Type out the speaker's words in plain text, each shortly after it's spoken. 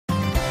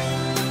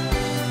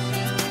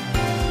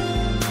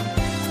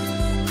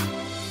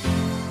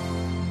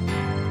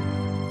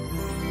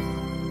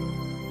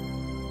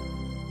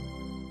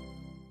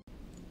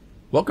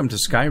Welcome to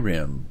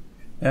Skyrim.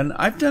 And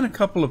I've done a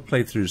couple of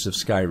playthroughs of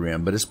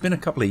Skyrim, but it's been a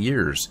couple of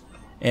years.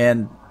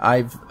 And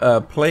I've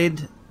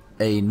played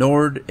a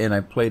Nord and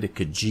I've played a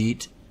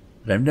Khajiit,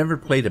 but I've never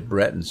played a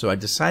Breton. So I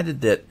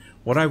decided that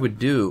what I would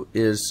do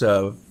is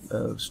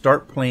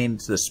start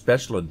playing the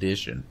Special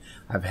Edition.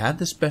 I've had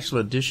the Special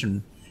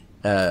Edition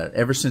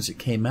ever since it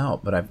came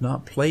out, but I've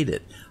not played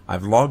it.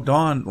 I've logged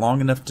on long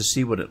enough to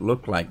see what it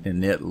looked like,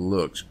 and it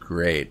looks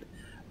great.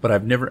 But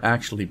I've never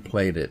actually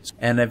played it.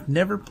 And I've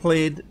never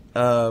played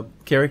a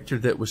character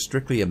that was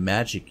strictly a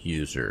magic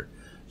user.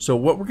 So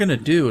what we're going to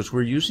do is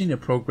we're using a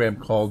program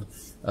called,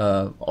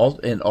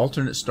 an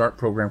alternate start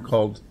program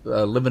called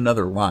Live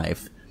Another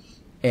Life.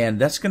 And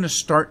that's going to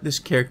start this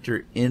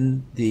character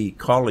in the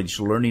college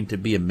learning to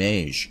be a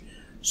mage.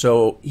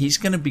 So he's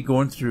going to be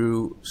going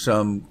through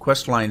some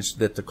quest lines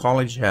that the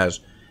college has.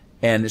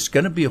 And it's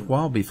going to be a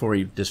while before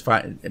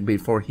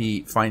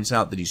he finds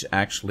out that he's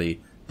actually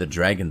the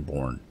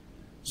Dragonborn.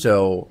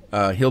 So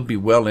he'll be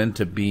well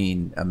into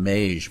being a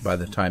mage by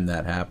the time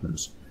that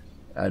happens.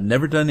 I've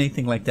never done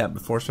anything like that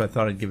before, so I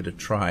thought I'd give it a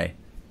try.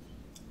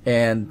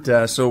 And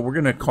so we're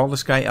going to call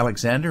this guy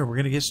Alexander. We're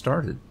going to get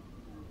started.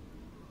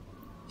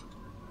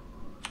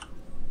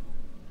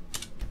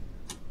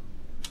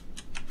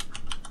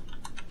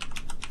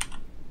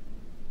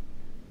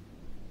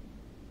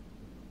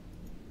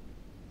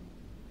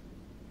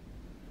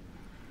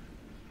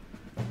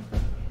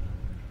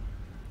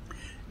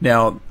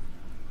 Now,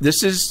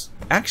 this is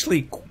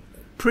actually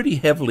pretty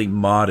heavily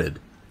modded.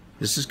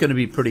 This is going to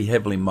be pretty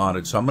heavily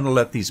modded, so I'm going to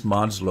let these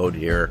mods load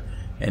here,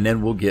 and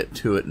then we'll get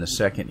to it in a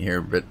second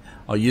here. But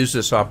I'll use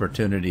this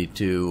opportunity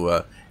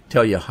to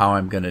tell you how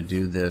I'm going to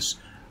do this.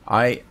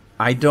 I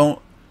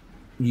don't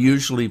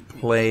usually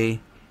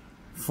play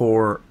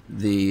for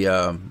the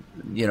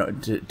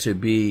to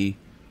be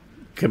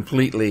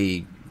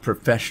completely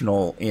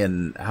professional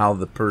in how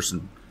the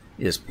person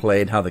is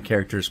played, how the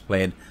character is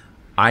played.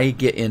 I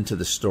get into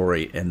the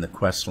story and the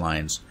quest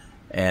lines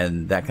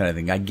and that kind of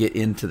thing. I get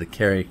into the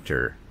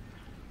character,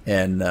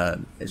 and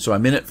so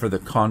I'm in it for the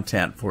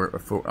content,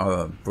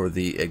 for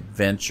the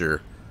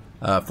adventure,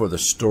 for the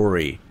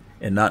story,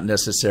 and not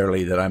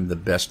necessarily that I'm the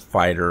best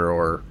fighter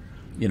or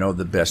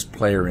the best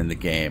player in the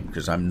game,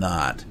 because I'm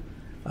not.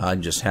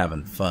 I'm just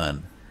having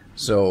fun.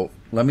 So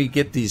let me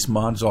get these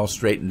mods all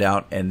straightened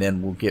out, and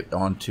then we'll get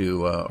on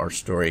to our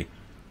story.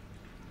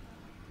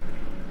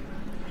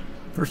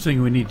 First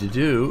thing we need to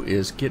do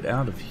is get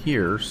out of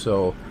here.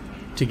 So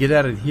to get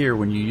out of here,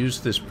 when you use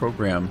this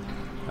program,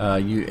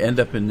 you end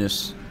up in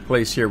this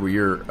place here where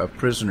you're a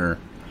prisoner,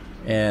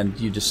 and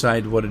you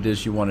decide what it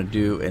is you want to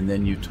do, and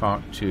then you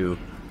talk to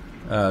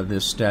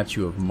this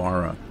statue of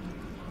Mara.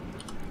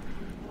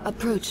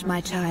 Approach,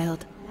 my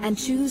child, and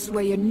choose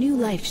where your new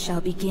life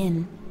shall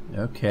begin.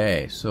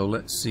 Okay, so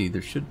let's see.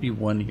 There should be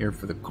one here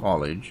for the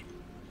college.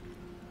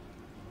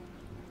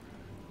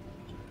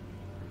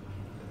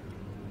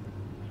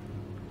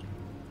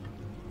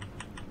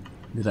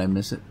 Did I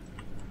miss it?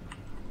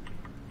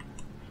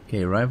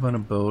 Okay, arrive on a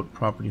boat,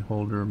 property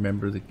holder,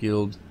 member of the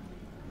guild,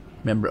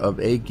 member of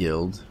a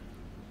guild.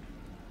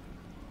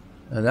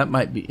 That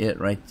might be it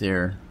right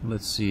there.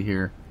 Let's see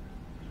here.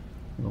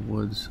 The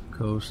woods,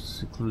 coast,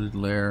 secluded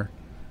lair,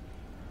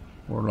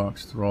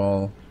 warlock's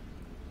thrall.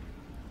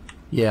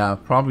 Yeah,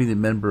 probably the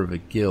member of a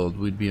guild.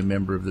 We'd be a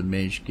member of the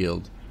Mage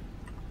guild.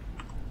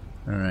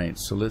 Alright,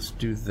 so let's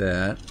do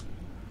that.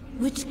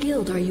 Which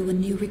guild are you a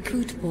new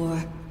recruit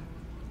for?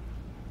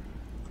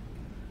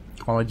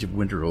 College of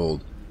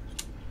Winterhold.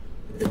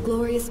 The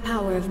glorious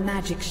power of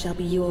magic shall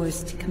be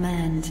yours to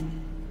command.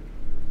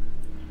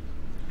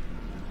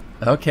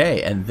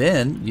 Okay, and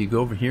then you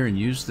go over here and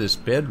use this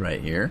bed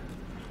right here,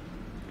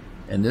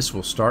 and this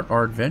will start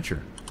our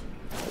adventure.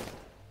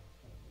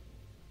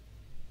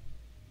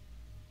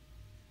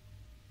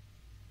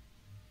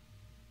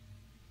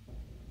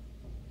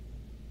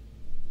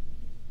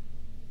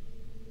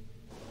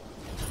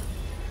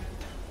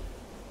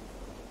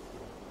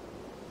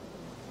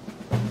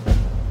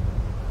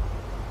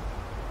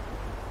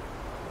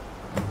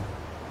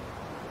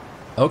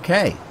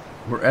 Okay,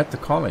 we're at the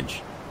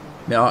college.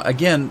 Now,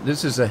 again,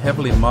 this is a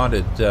heavily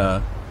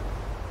modded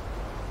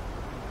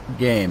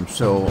game,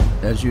 so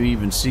as you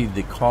even see,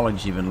 the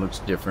college even looks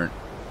different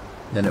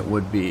than it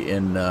would be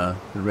in the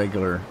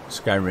regular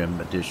Skyrim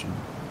edition.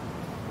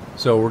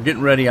 So we're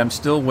getting ready. I'm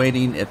still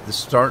waiting at the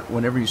start.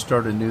 Whenever you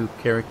start a new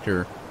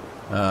character,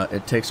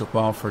 it takes a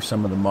while for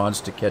some of the mods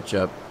to catch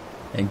up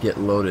and get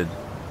loaded.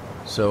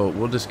 So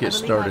we'll just get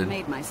started. I've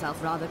made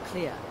myself rather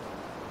clear.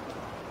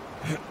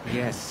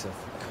 Yes, of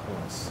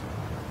course.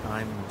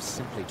 I'm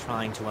simply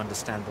trying to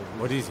understand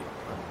what is it?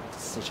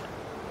 Decision.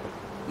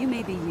 You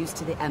may be used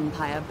to the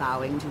Empire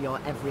bowing to your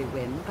every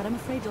whim, but I'm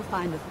afraid you'll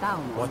find that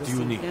Dawnguard will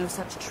receive no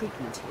such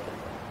treatment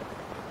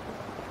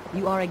here.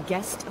 You are a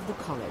guest of the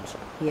college,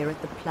 here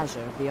at the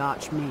pleasure of the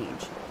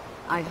Archmage.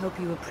 I hope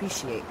you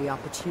appreciate the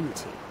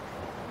opportunity.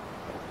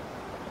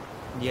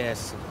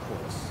 Yes, of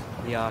course.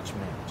 The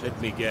Archmage. Let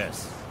me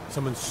guess.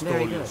 Someone stole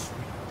Very you. good.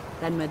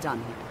 Then we're done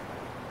here.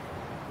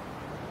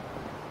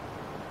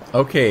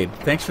 Okay,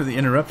 thanks for the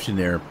interruption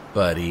there,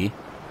 buddy.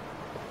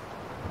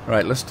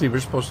 Alright, let's see. We're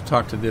supposed to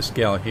talk to this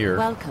gal here.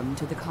 Welcome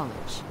to the college.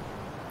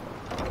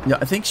 Yeah,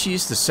 I think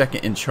she's the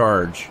second in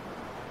charge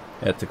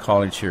at the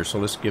college here, so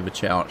let's give a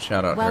shout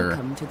out to her.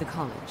 Welcome to the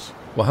college.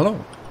 Well,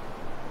 hello.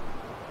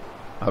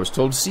 I was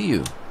told to see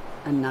you.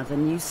 Another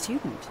new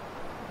student.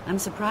 I'm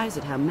surprised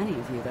at how many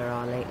of you there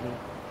are lately.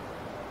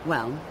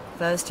 Well,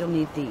 first you'll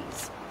need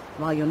these.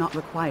 While you're not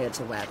required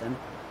to wear them,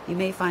 you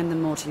may find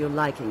them more to your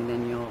liking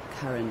than your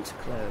current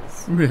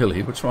clothes.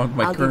 Really? What's wrong with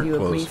my current clothes? I'll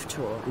give you a brief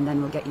tour, and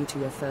then we'll get you to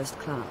your first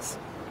class.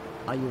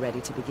 Are you ready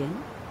to begin?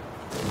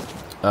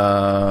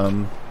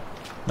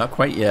 Not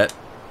quite yet.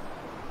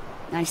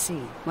 I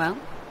see. Well,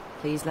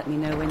 please let me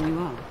know when you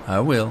are. I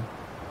will.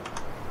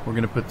 We're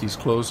going to put these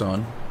clothes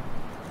on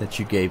that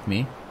you gave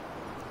me.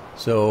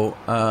 So,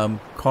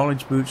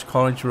 college boots,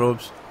 college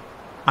robes.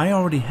 I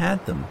already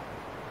had them.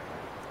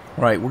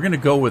 Alright, we're going to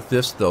go with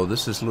this, though.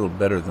 This is a little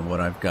better than what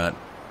I've got.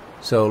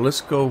 So, let's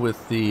go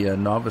with the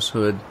novice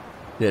hood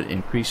that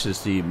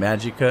increases the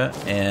magicka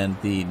and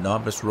the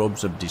novice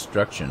robes of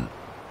destruction.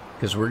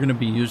 Because we're going to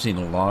be using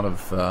a lot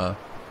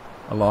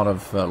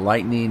of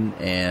lightning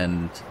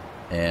and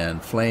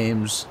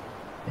flames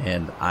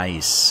and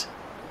ice.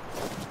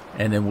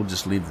 And then we'll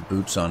just leave the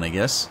boots on, I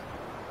guess.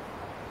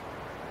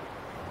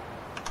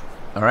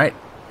 Alright,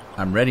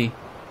 I'm ready.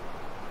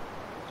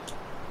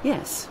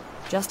 Yes,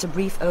 just a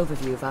brief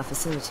overview of our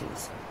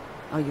facilities.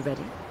 Are you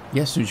ready?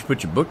 Yes, as soon as you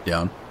put your book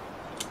down.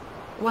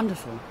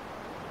 Wonderful.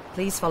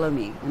 Please follow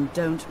me, and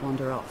don't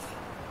wander off.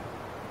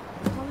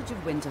 The College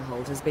of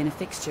Winterhold has been a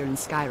fixture in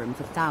Skyrim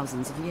for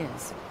thousands of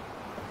years.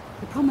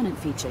 The prominent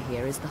feature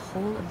here is the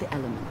Hall of the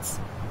Elements.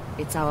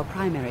 It's our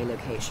primary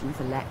location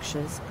for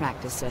lectures,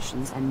 practice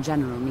sessions, and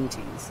general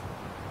meetings.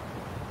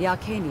 The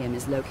Arcanium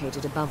is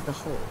located above the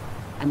hall,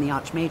 and the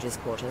Archmage's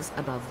quarters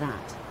above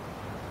that.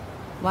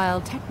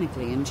 While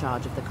technically in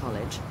charge of the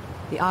college,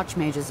 the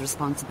Archmage's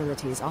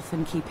responsibilities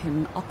often keep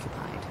him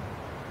occupied.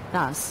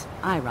 Thus,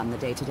 I run the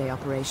day-to-day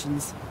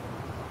operations.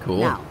 Cool.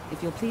 Now,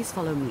 if you'll please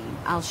follow me,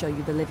 I'll show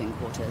you the living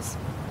quarters.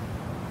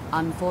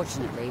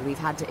 Unfortunately, we've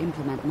had to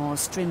implement more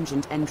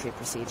stringent entry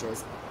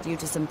procedures due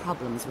to some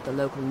problems with the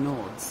local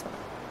Nords.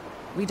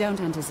 We don't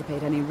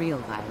anticipate any real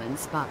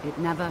violence, but it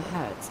never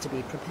hurts to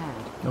be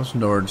prepared. Those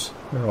Nords,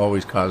 they're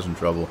always causing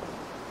trouble.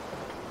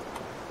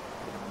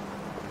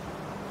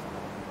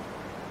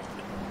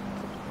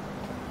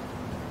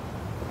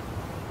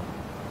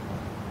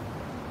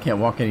 Can't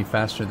walk any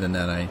faster than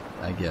that,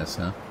 I guess,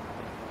 huh?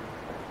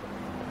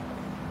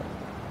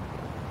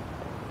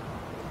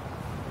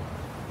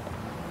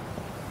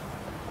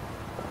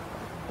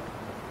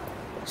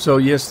 So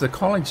yes, the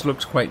college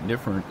looks quite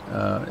different.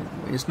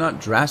 It's not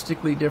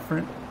drastically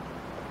different,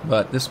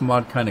 but this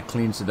mod kind of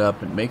cleans it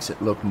up and makes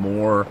it look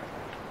more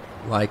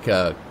like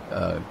a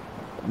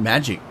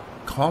magic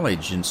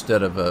college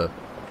instead of a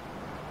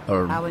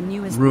Our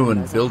newest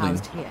ruined building. Are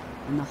housed here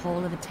in the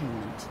Hall of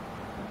Attainment.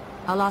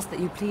 I'll ask that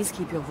you please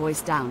keep your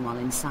voice down while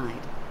inside,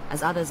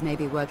 as others may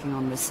be working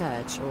on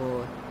research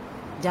or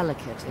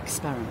delicate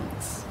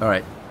experiments. All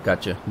right,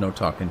 gotcha. No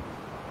talking.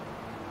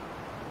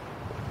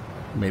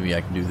 Maybe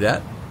I can do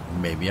that.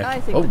 Maybe I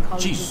can. think Oh, the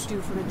college is jeez.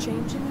 due for a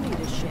change in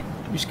leadership.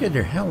 You scared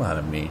the hell out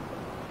of me.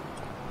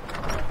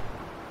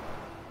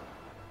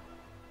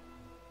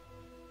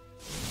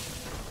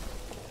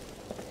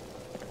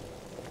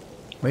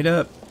 Wait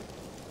up.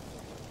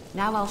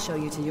 Now I'll show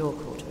you to your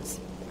quarters.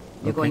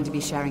 You're going to be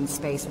sharing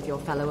space with your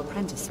fellow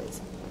apprentices,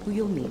 who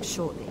you'll meet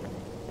shortly.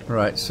 All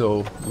right,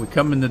 so we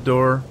come in the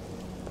door.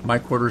 My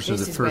quarters are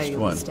This the is where first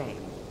you'll one. stay.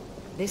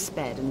 This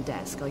bed and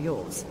desk are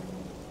yours.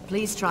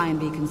 Please try and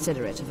be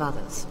considerate of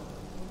others.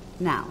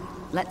 Now,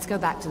 let's go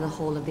back to the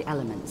Hall of the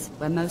Elements,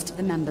 where most of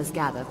the members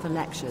gather for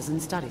lectures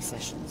and study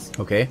sessions.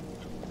 Okay,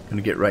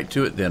 gonna get right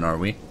to it then, are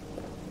we?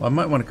 Well, I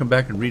might want to come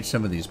back and read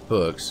some of these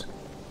books.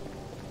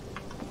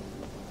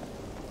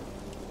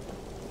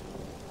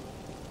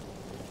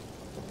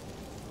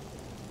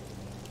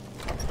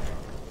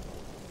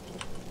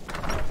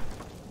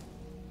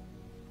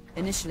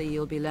 Initially,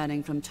 you'll be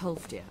learning from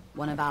Tolfdir,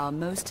 one of our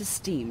most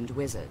esteemed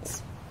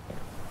wizards.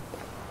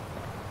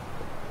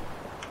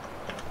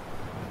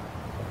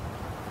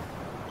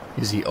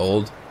 Is he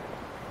old?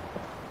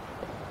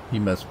 He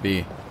must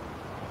be.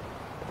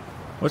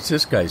 What's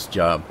this guy's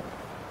job?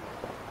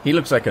 He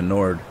looks like a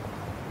Nord.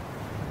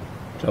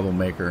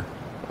 Troublemaker.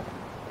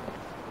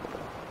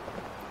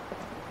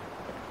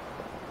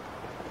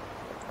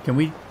 Can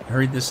we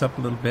hurry this up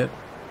a little bit?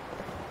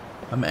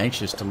 I'm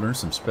anxious to learn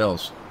some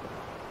spells.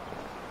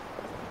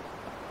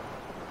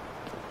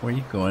 Where are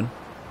you going?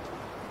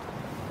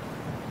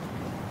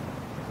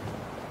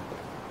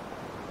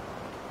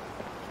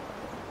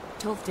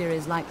 Tolfdir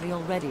is likely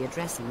already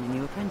addressing the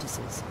new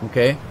apprentices.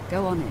 Okay.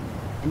 Go on in,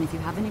 and if you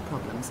have any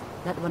problems,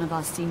 let one of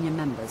our senior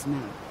members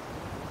know.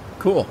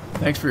 Cool.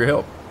 Thanks for your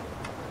help.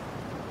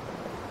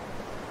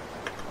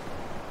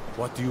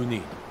 What do you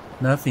need?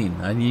 Nothing.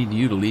 I need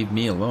you to leave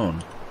me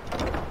alone.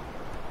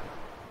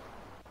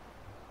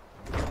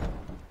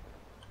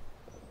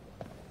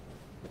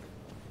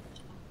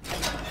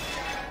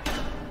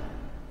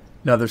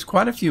 Now, there's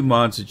quite a few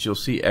mods that you'll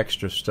see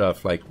extra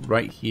stuff. Like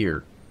right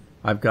here,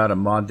 I've got a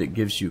mod that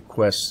gives you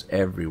quests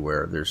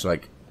everywhere. There's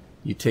like,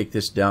 you take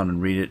this down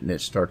and read it, and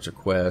it starts a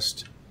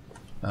quest.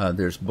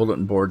 There's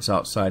bulletin boards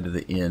outside of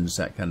the inns,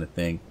 that kind of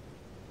thing.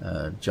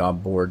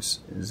 Job boards.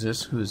 Is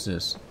this? Who is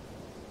this?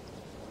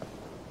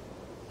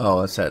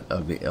 Oh, that's that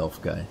ugly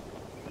elf guy.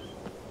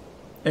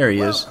 There he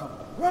is.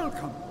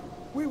 Welcome.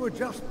 We were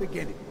just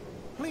beginning.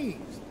 Please,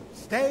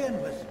 stay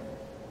and listen.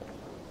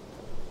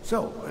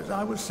 So, as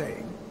I was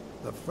saying,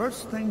 the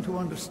first thing to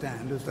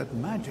understand is that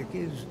magic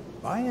is,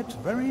 by its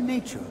very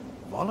nature,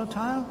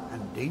 volatile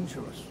and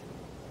dangerous.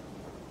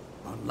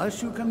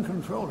 Unless you can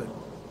control it,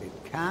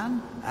 it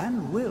can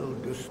and will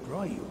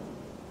destroy you.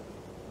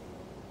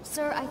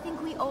 Sir, I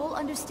think we all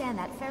understand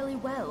that fairly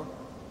well.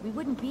 We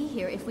wouldn't be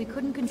here if we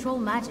couldn't control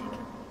magic.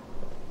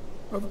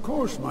 Of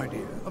course, my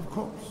dear, of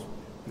course.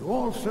 You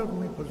all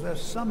certainly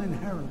possess some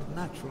inherent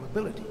natural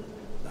ability.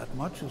 That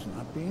much is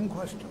not being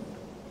questioned.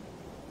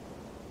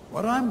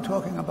 What I'm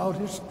talking about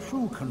is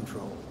true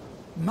control,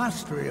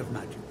 mastery of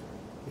magic.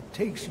 It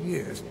takes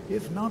years,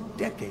 if not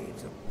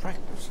decades, of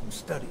practice and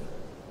study.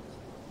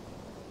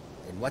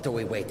 Then what are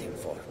we waiting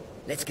for?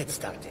 Let's get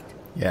started.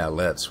 Yeah,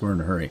 let's. We're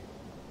in a hurry.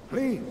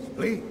 Please,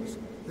 please.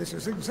 This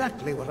is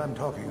exactly what I'm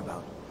talking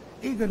about.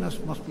 Eagerness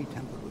must be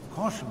tempered with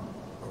caution,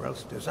 or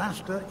else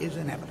disaster is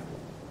inevitable.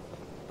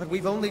 But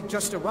we've only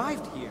just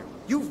arrived here.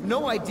 You've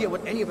no idea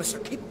what any of us are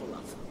capable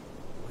of.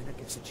 Why not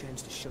give us a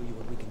chance to show you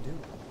what we can do?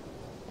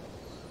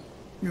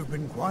 You've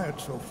been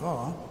quiet so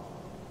far.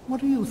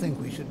 What do you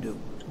think we should do?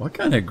 Well, I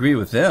kind of agree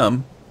with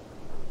them.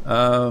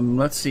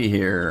 Let's see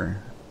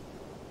here.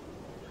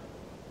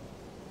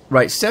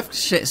 Right,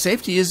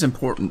 safety is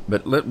important,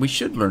 but we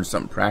should learn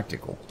something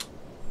practical.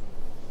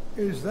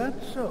 Is that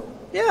so?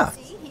 Yeah.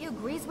 See, he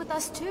agrees with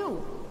us too.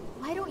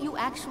 Why don't you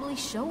actually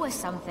show us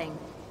something?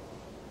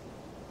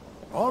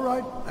 All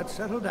right, let's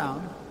settle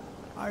down.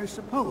 I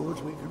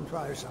suppose we can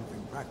try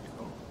something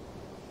practical.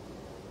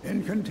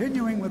 In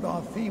continuing with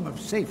our theme of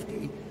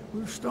safety,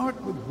 we'll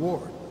start with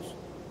wards.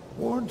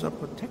 Wards are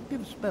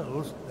protective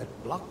spells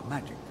that block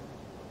magic.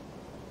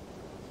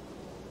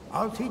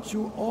 I'll teach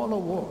you all a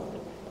ward,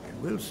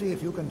 and we'll see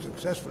if you can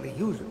successfully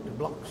use it to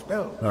block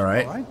spells. All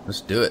right, let's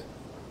do it.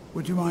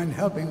 Would you mind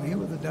helping me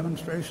with the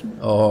demonstration?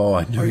 Oh,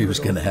 I knew he was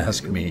going to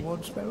ask me.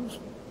 Ward spells?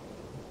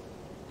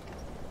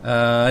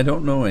 I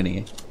don't know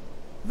any.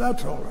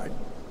 That's all right.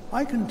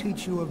 I can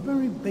teach you a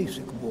very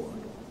basic ward,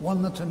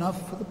 one that's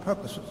enough for the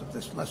purposes of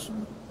this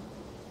lesson.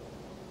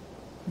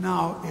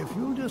 Now, if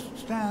you'll just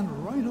stand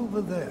right over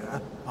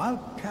there, I'll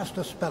cast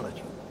a spell at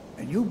you,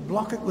 and you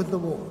block it with the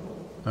ward.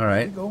 All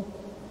right. There you go.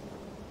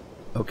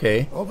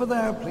 Okay. Over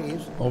there,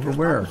 please. Over just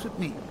where? opposite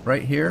me.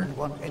 Right here? I don't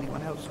want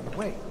anyone else in the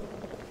way.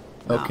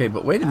 Okay, Now,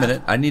 but wait a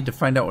minute. I need to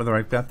find out whether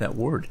I've got that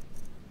ward.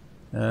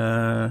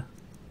 Anybody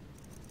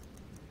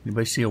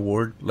see a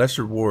ward?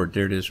 Lesser ward.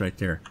 There it is right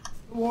there.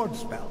 Ward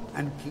spell,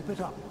 and keep it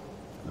up.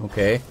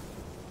 Okay.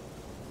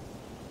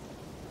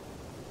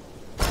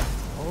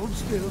 Hold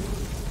still.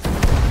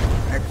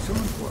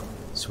 Excellent work.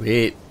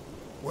 Sweet.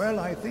 Well,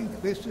 I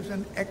think this is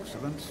an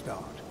excellent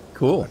start.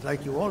 Cool. I'd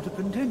like you all to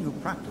continue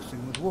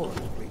practicing with wards,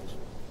 please.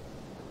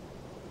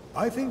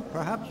 I think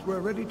perhaps we're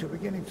ready to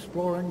begin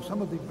exploring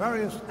some of the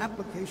various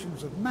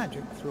applications of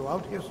magic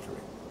throughout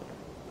history.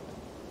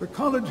 The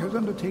college has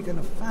undertaken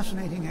a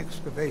fascinating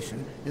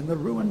excavation in the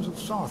ruins of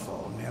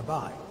Sarthal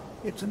nearby.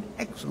 It's an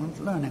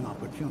excellent learning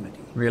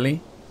opportunity. Really?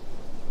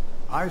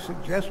 I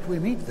suggest we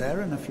meet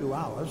there in a few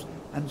hours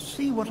and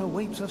see what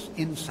awaits us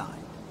inside.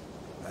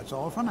 That's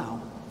all for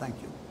now.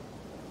 Thank you.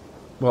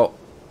 Well,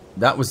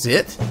 that was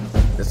it?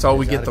 That's all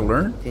we get to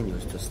learn?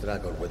 Continues to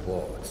struggle with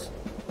wards.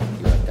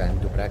 You have time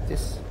to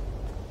practice?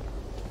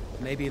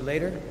 Maybe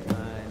later.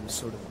 I'm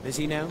sort of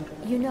busy now.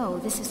 You know,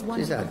 this is one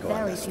of the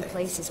very few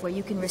places where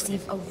you can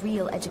receive a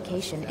real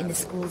education in the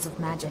schools of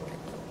magic.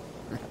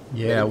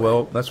 Yeah,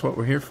 well, that's what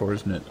we're here for,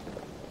 isn't it?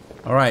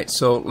 All right,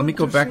 so let me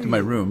go back to my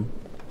room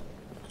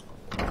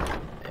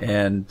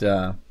and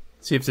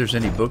see if there's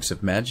any books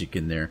of magic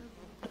in there.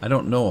 I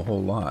don't know a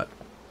whole lot.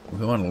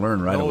 We want to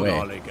learn right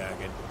away.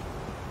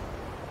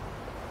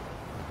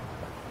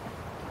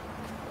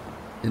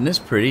 Isn't this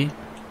pretty?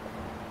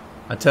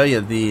 I tell you,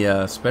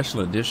 the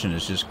special edition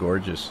is just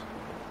gorgeous.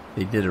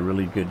 They did a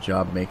really good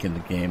job making the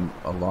game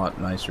a lot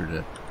nicer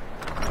to,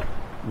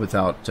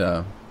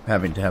 without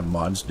having to have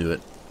mods do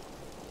it.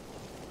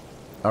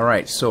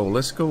 Alright, so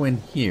let's go in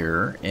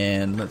here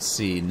and let's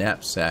see,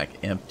 knapsack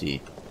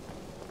empty.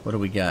 What do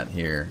we got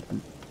here?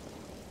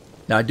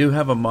 Now I do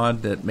have a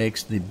mod that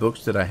makes the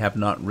books that I have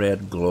not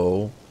read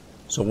glow.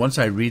 So once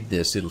I read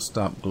this, it'll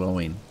stop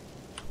glowing.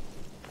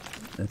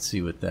 Let's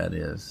see what that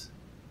is.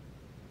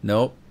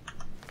 Nope.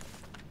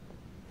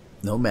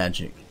 No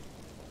magic.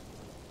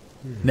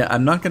 Now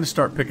I'm not going to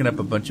start picking up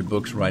a bunch of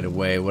books right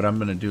away. What I'm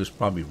going to do is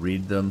probably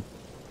read them.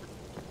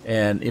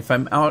 And if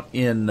I'm out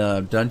in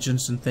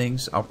dungeons and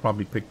things, I'll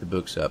probably pick the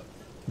books up.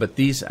 But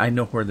these, I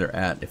know where they're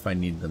at if I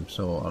need them,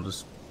 so I'll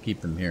just keep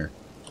them here.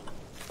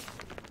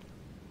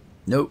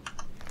 Nope.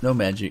 No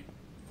magic.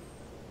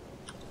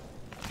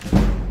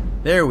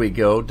 There we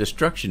go.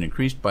 Destruction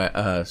increased by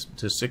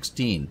to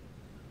 16.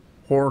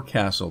 Horror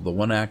Castle, the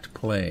one-act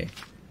play.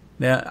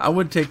 Now, I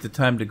would take the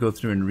time to go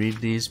through and read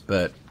these,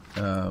 but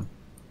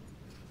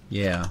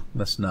yeah,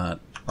 let's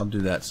not. I'll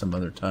do that some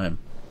other time.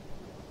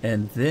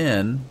 And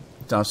then,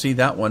 I'll see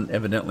that one.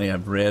 Evidently,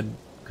 I've read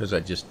because I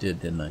just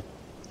did, didn't I?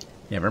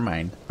 Never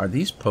mind. Are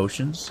these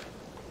potions?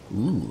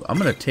 Ooh, I'm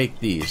going to take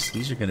these.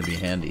 These are going to be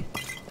handy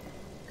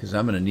because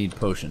I'm going to need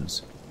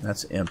potions.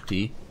 That's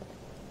empty.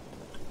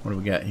 What do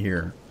we got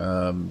here?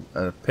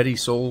 A Petty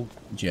Soul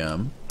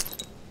Gem.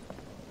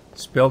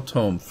 Spell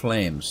Tome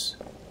Flames.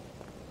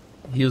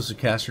 Heals the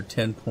caster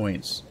 10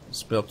 points.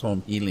 Spell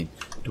Tome Healing.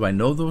 Do I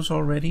know those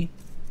already?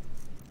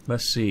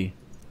 Let's see.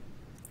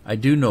 I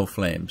do know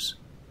Flames.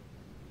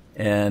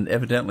 And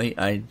evidently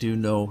I do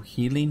know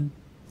Healing.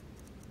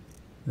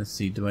 Let's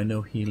see. Do I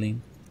know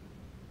Healing?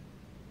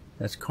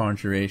 That's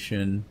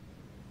Conjuration.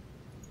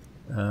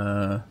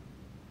 Bless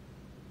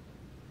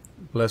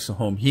the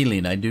Home.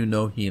 Healing. I do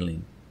know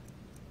Healing.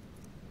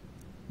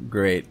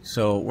 Great.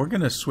 So we're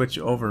going to switch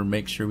over and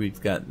make sure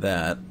we've got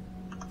that.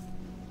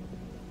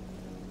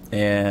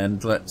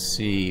 And let's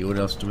see. What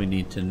else do we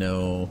need to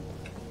know?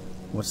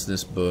 What's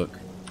this book?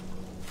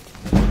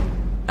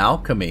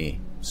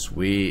 Alchemy.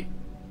 Sweet.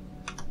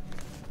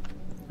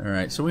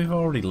 Alright, so we've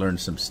already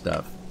learned some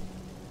stuff.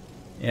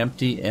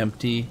 Empty,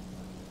 empty.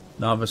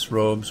 Novice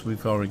robes.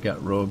 We've already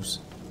got robes.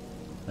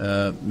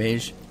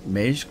 Mage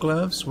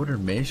gloves? What are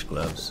mage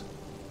gloves?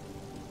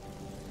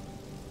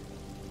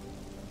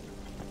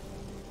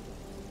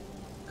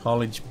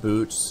 College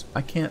boots.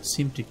 I can't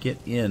seem to get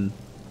in.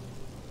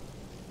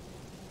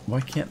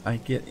 Why can't I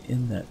get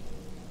in that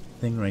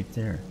thing right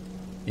there?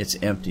 It's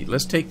empty.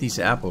 Let's take these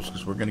apples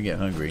because we're going to get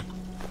hungry.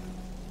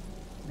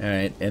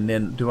 Alright, and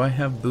then do I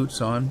have boots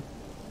on?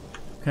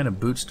 What kind of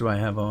boots do I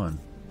have on?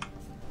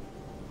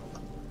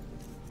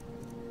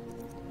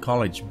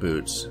 College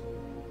boots.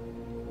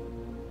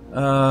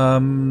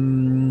 Those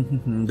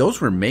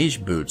were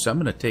mage boots. I'm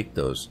going to take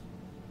those.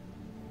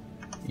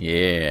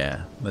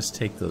 Yeah, let's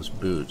take those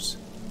boots.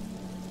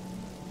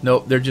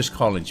 Nope, they're just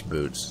college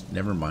boots.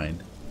 Never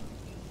mind.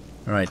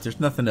 Alright, there's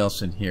nothing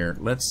else in here.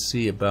 Let's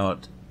see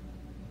about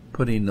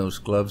putting those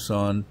gloves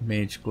on.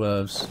 Mage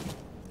gloves.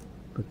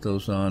 Put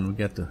those on. We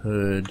got the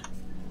hood.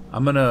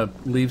 I'm going to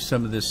leave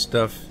some of this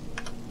stuff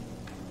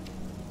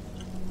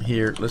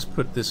here. Let's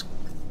put these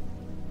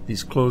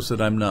clothes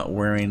that I'm not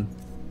wearing.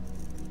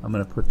 I'm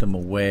going to put them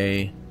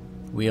away.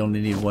 We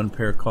only need one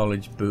pair of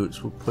college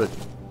boots. We'll put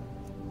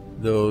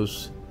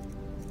those.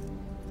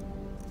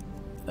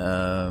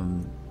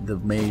 The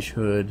mage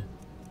hood.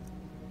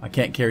 I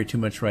can't carry too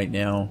much right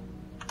now,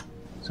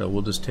 so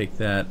we'll just take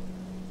that.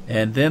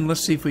 And then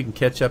let's see if we can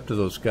catch up to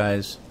those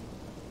guys.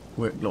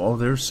 Oh,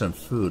 there's some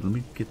food. Let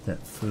me get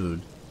that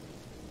food.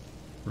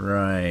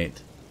 Right.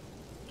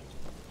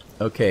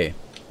 Okay.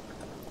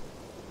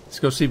 Let's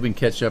go see if we can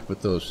catch up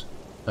with those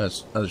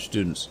other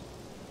students.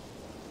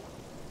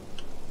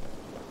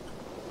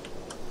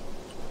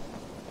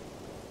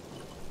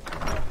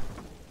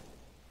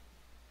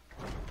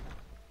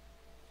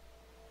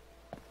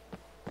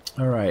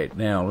 Alright,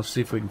 now let's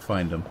see if we can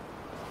find them.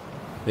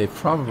 They've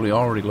probably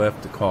already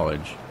left the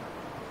college.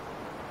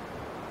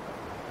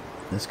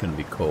 It's going to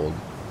be cold.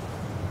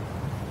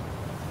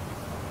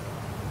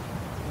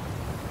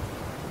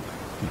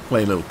 We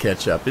play a little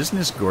catch up. Isn't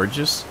this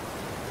gorgeous?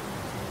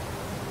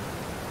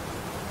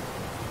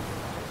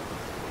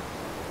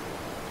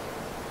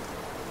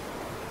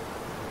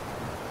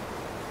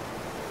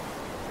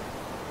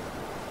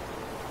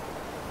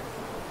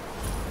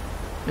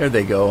 There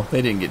they go.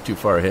 They didn't get too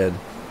far ahead.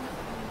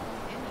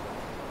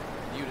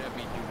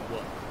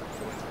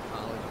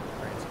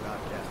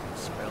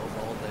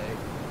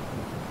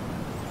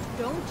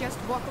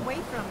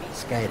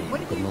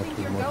 Skyrim could not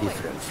be more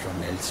different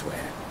from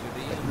elsewhere.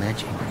 But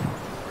magic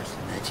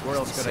Where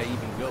else could I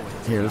even go?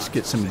 Here, let's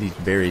get some of these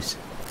berries.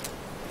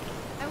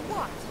 And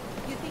what?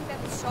 You think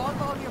that will solve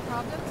all your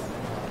problems?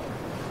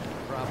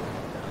 Probably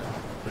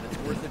not, but it's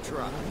worth a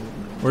try.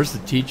 Where's the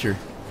teacher?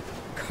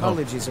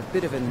 College is a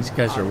bit of an These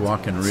guys are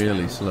walking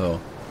really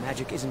slow.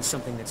 Magic isn't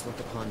something that's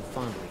looked upon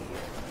fondly here.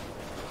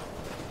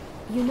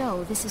 You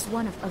know, this is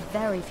one of a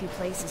very few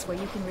places where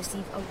you can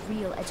receive a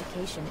real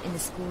education in the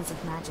schools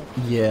of magic.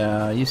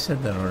 Yeah, you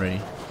said that already.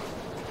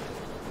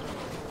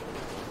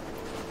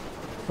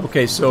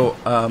 Okay, so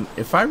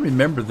if I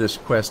remember this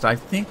quest, I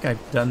think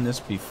I've done this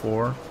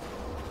before,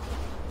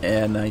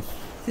 and I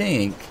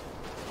think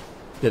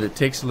that it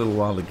takes a little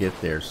while to get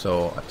there.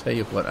 So I'll tell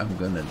you what I'm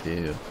gonna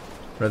do.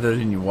 Rather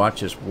than you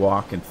watch us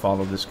walk and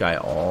follow this guy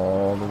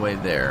all the way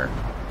there,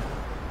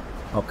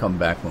 I'll come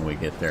back when we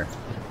get there.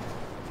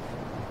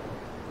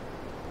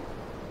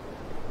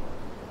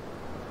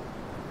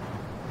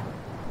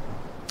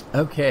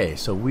 Okay,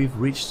 so we've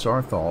reached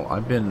Sarthal.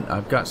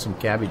 I've got some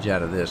cabbage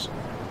out of this.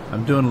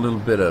 I'm doing a little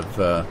bit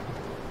of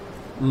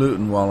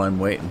looting while I'm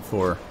waiting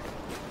for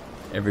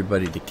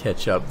everybody to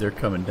catch up. They're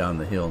coming down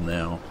the hill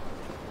now,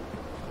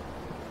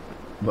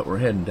 but we're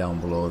heading down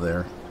below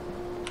there.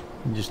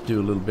 And just do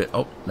a little bit.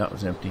 Oh, that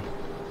was empty.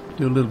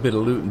 Do a little bit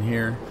of looting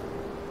here.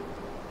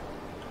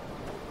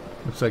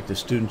 Looks like the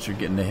students are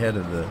getting ahead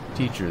of the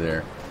teacher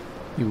there.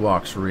 He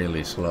walks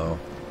really slow.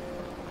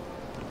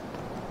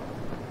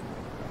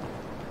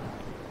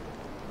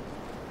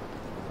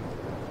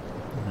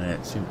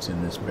 Alright, see what's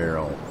in this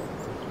barrel.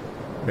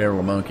 Barrel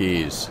of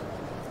monkeys.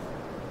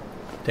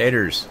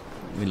 Taters.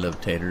 We love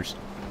taters.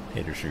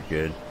 Taters are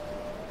good.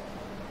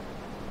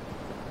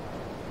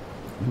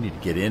 We need to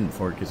get in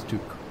before it gets too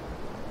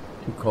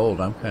cold.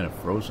 I'm kind of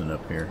frozen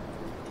up here.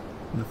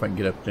 I wonder if I can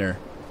get up there.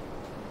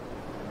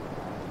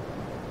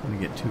 I'm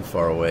going to get too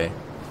far away.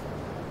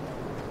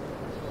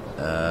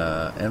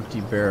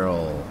 Empty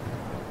barrel.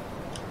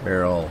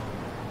 Barrel.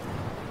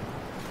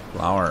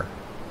 Flour.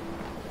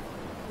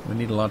 We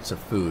need lots of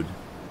food.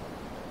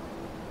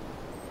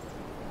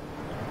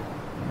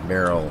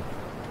 Barrel.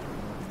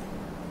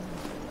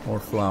 More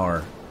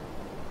flour.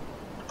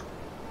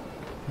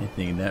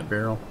 Anything in that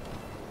barrel?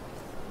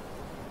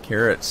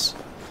 Carrots.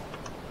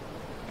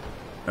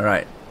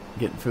 Alright,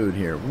 getting food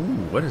here.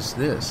 Ooh, what is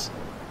this?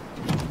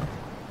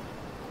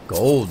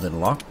 Gold and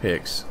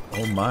lockpicks.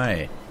 Oh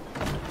my.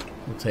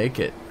 We'll take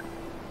it.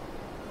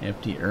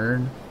 Empty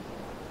urn.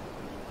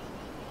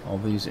 All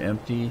these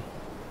empty.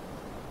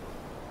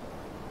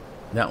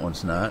 That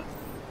one's not.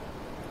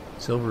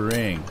 Silver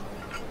ring.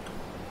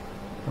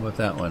 How about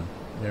that one?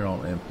 They're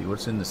all empty.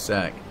 What's in the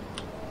sack?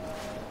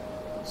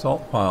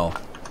 Salt pile.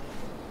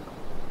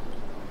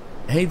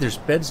 Hey, there's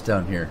beds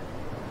down here.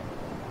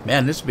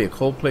 Man, this would be a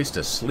cold place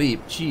to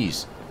sleep.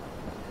 Jeez.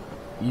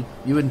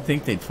 You wouldn't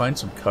think they'd find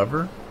some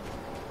cover?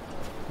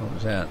 What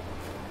was that?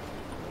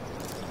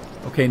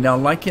 Okay, now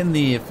like in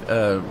the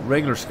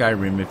regular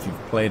Skyrim, if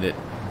you've played it,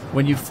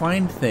 when you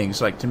find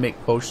things like to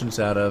make potions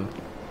out of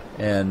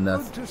and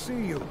Good to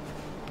see you.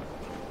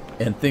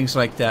 And things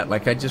like that,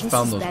 like I just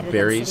found those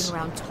berries. Sitting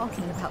around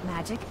talking about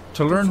magic.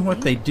 To learn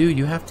what they do,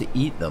 you have to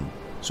eat them.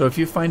 So if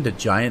you find a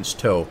giant's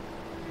toe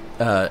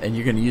and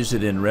you're going to use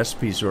it in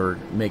recipes or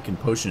making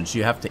potions,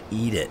 you have to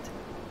eat it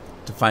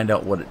to find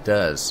out what it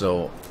does.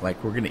 So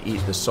like we're going to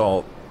eat the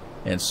salt,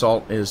 and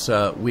salt is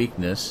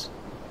weakness.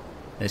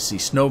 Let's see,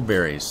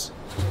 snowberries.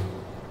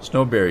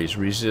 Snowberries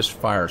resist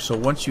fire. So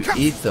once you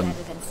eat them,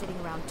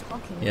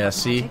 yeah,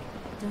 see, magic,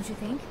 don't you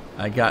think?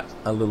 I got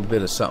a little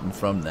bit of something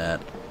from that.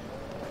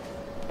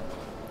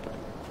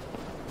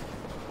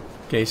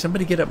 Okay,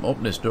 somebody get up and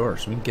open this door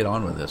so we can get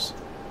on with this.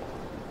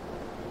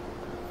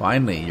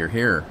 Finally, you're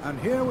here. And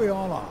here we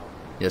all are.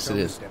 Yes, Shall it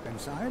we is. Step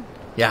inside.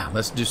 Yeah,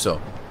 let's do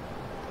so.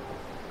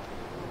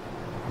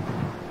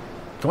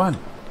 Come on.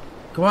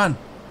 Come on.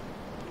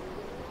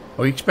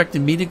 Are you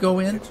expecting me to go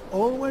in? It's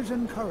always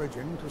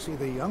encouraging to see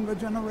the younger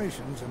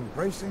generations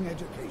embracing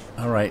education.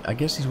 Alright, I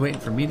guess he's waiting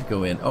for me to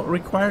go in. Oh, it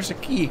requires a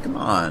key. Come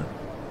on.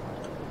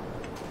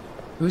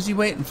 Who's he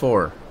waiting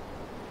for?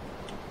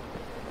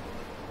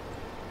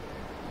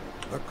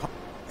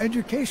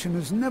 Education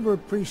is never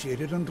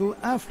appreciated until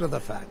after the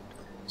fact.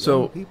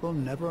 So, young people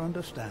never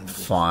understand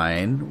this.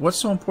 Fine. What's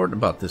so important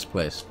about this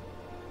place?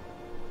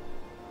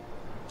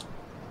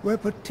 We're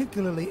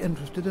particularly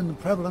interested in the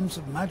prevalence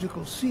of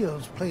magical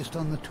seals placed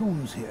on the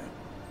tombs here.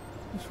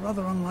 It's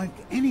rather unlike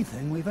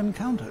anything we've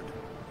encountered.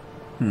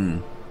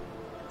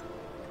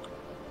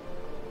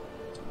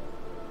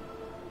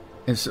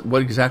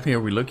 What exactly are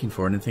we looking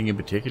for? Anything in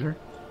particular?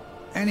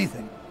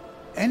 Anything.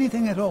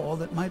 Anything at all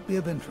that might be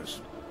of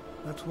interest.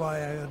 That's why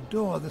I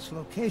adore this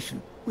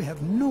location. We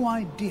have no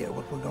idea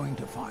what we're going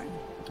to find.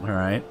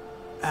 Alright.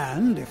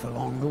 And if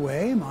along the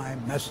way my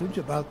message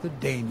about the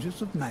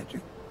dangers of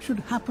magic should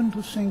happen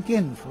to sink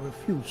in for a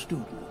few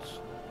students,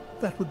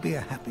 that would be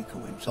a happy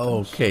coincidence.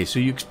 Okay, so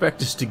you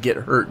expect us to get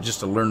hurt just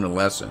to learn a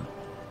lesson.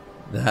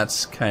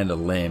 That's kind of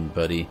lame,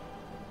 buddy.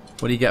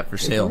 What do you got for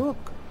sale? Take a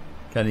look.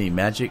 Got any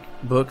magic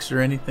books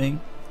or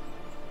anything?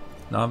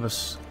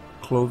 Novice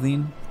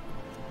clothing?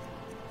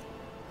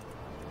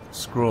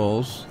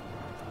 Scrolls?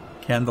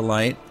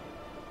 Candlelight?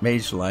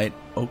 Mage light?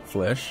 Oak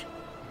flesh?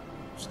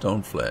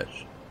 Stone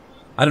flesh?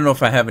 I don't know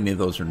if I have any of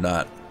those or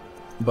not,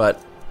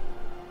 but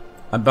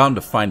I'm bound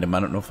to find them.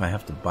 I don't know if I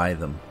have to buy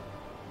them.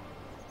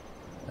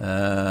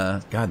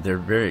 God, they're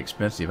very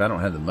expensive. I don't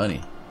have the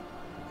money.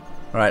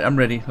 Alright, I'm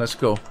ready. Let's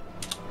go.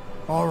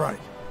 All right.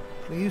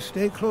 Please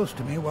stay close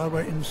to me while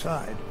we're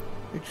inside.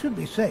 It should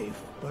be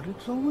safe, but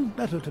it's always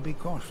better to be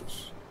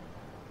cautious.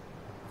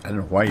 I don't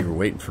know why you were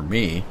waiting for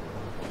me.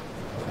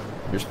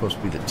 You're supposed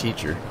to be the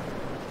teacher.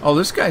 Oh,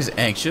 this guy's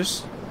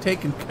anxious.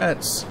 Taking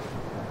cuts.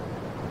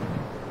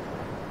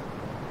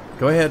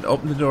 Go ahead,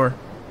 open the door.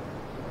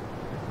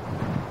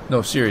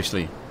 No,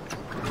 seriously.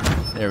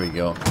 There we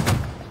go.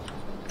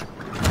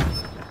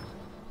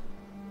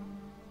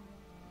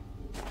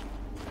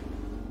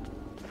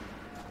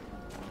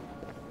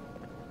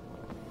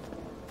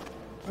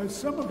 As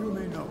some of you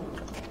may know,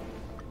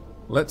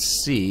 Let's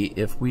see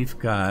if we've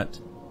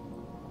got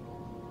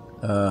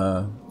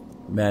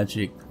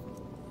magic.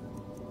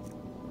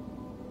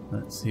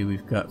 Let's see,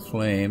 we've got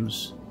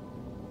flames,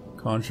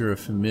 conjure a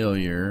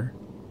familiar,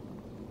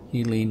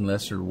 healing,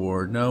 lesser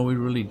ward. No, we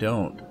really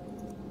don't.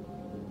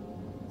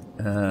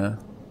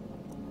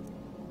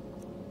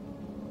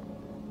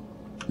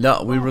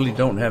 No, we really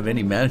don't have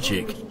any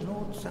magic.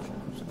 no important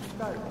settlements in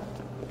Skyrim.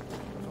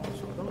 It's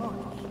also the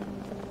largest.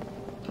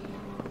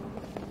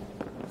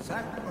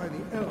 Sacked by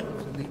the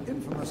elves in the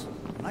infamous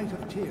Night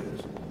of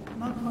Tears,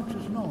 not much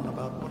is known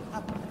about what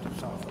happened to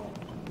Southall.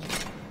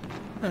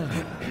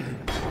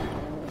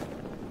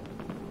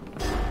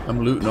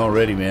 I'm looting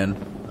already, man.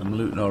 I'm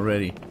looting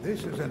already.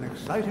 This is an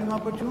exciting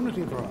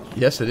opportunity for us.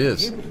 Yes, it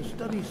is. To be able to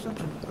study such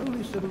an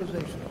early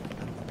civilization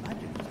and the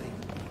magic thing.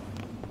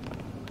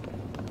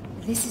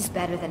 This is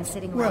better than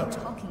sitting around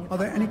talking about. Are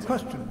there any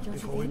questions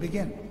before we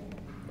begin?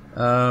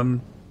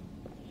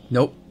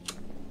 Nope.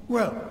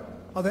 Well,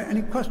 are there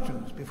any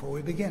questions before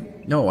we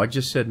begin? No, I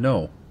just said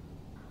no.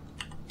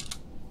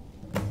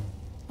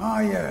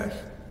 Ah, yes.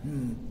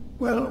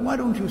 Well, why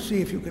don't you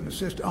see if you can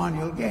assist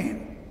Arniel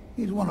Gain?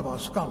 He's one of our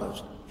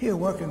scholars, here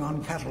working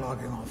on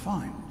cataloging our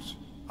finds.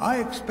 I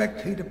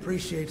expect he'd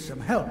appreciate some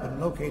help in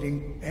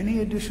locating any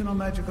additional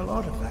magical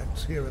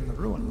artifacts here in the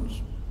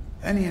ruins.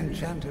 Any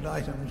enchanted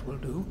items will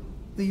do.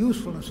 The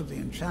usefulness of the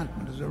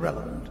enchantment is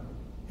irrelevant.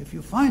 If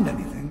you find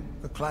anything,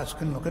 the class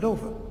can look it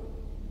over.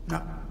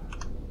 Now,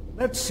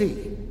 let's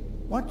see.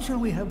 What shall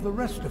we have the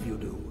rest of you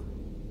do?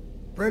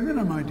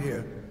 Brelina, my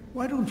dear,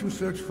 why don't you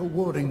search for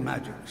warding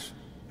magics?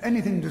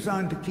 Anything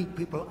designed to keep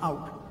people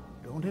out.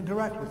 Don't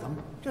interact with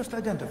them, just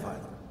identify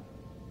them.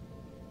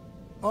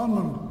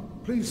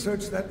 Ormond, please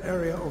search that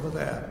area over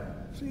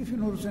there. See if you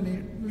notice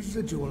any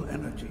residual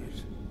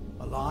energies,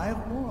 alive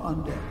or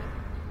undead.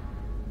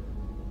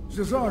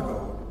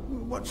 Zazargo,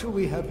 what shall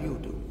we have you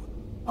do?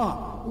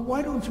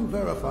 Why don't you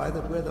verify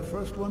that we're the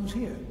first ones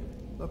here?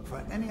 Look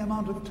for any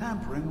amount of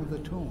tampering with the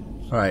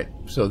tombs. Alright,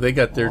 so they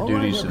got their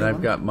duties and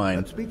I've got mine.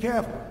 Let's be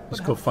careful. Let's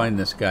go find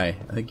this guy.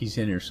 I think he's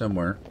in here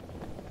somewhere.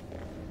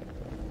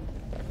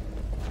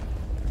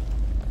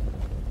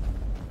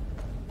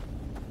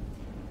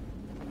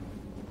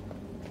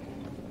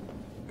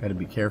 Gotta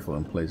be careful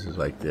in places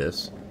like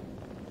this.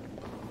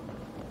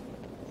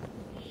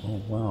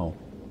 Oh, wow.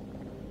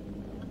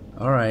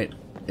 Alright,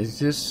 is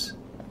this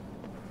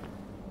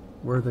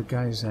where the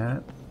guy's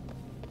at?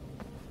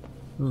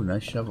 Ooh,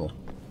 nice shovel.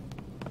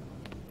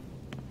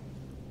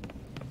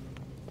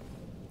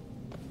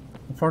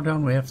 How far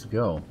down do we have to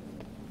go?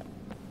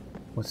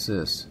 What's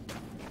this?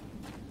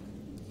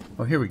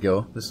 Oh, here we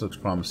go. This looks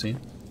promising.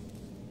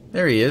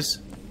 There he is.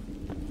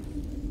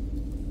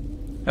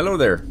 Hello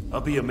there.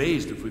 I'll be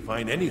amazed if we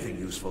find anything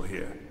useful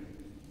here.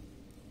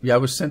 Yeah, I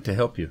was sent to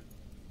help you.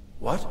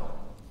 What?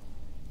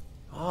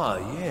 Ah,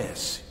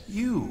 yes.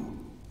 You.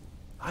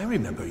 I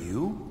remember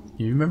you.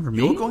 You remember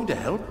me? You're going to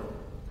help?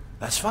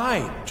 That's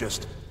fine.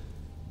 Just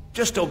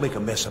don't make a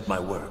mess of my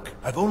work.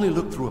 I've only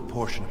looked through a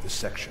portion of this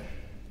section.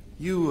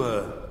 You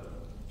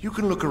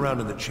can look around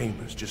in the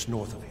chambers just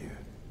north of here.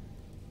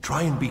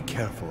 Try and be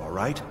careful, all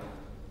right?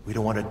 We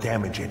don't want to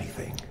damage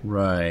anything.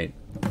 Right.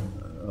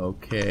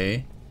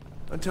 Okay.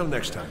 Until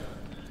next time.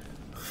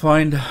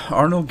 Find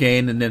Arnold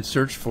Gain and then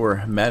search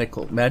for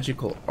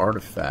magical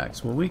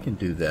artifacts. Well, we can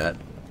do that.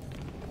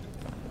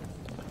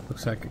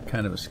 Looks like a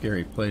kind of a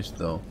scary place,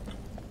 though.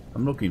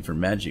 I'm looking for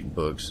magic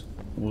books.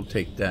 We'll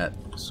take that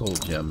soul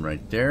gem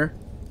right there.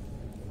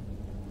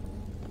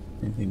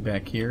 Anything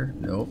back here?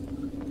 Nope.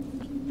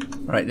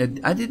 Alright,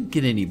 I didn't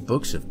get any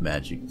books of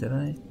magic, did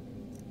I?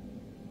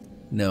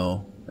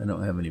 No, I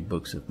don't have any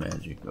books of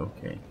magic.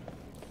 Okay.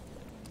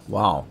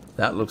 Wow,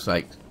 that looks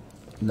like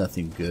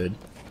nothing good.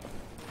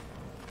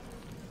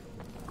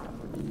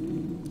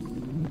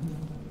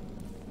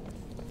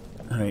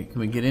 Alright, can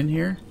we get in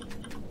here?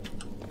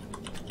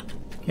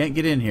 Can't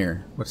get in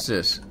here. What's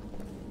this?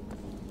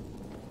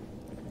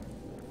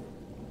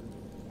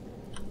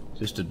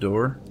 Just a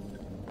door?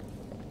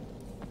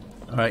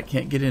 Alright,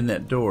 can't get in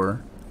that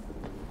door.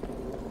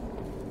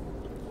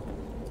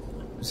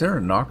 Is there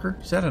a knocker?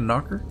 Is that a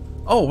knocker?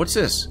 Oh, what's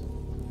this?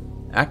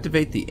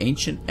 Activate the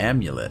ancient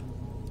amulet.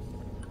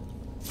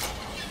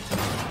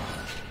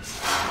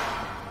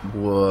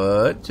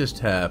 What just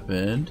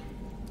happened?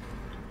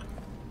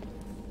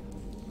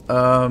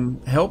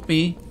 Help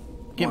me.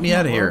 Get me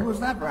out of here. What was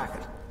that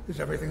racket? Is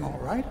everything all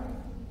right?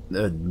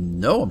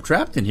 No, I'm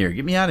trapped in here.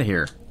 Get me out of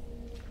here.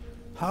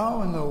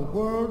 How in the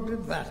world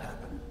did that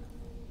happen?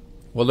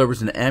 Well, there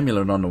was an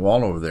amulet on the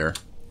wall over there.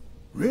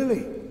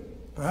 Really?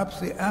 Perhaps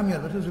the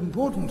amulet is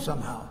important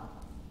somehow.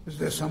 Is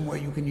there some way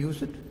you can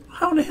use it?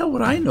 How in the hell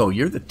would I know?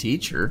 You're the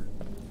teacher.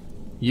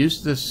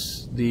 Use the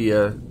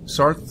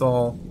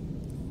Sarthal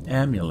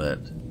amulet.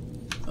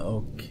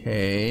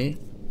 Okay.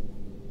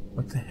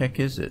 What the heck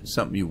is it?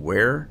 Something you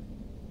wear?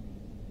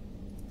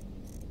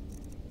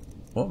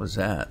 What was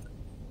that?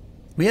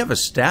 We have a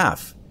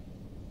staff.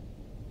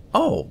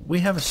 Oh, we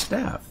have a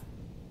staff.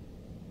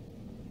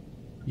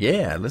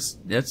 Yeah,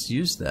 let's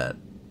use that.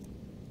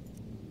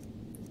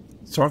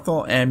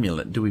 Sarthal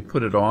amulet. Do we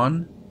put it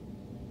on?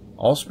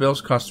 All spells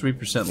cost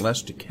 3%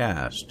 less to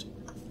cast.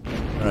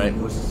 All right.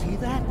 See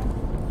that?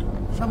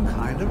 Some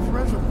kind of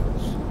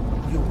resonance.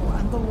 You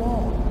and the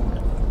wall.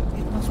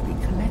 It must be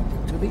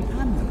connected to the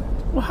amulet.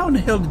 Well, how in the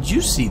hell did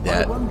you see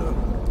that? I wonder,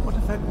 what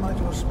effect might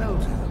your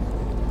spells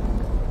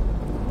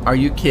have? Are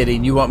you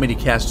kidding? You want me to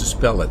cast a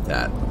spell at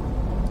that?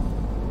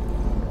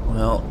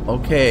 Well,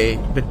 okay,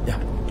 but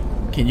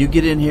can you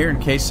get in here in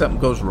case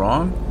something goes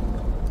wrong?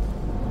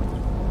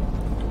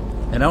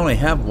 And I only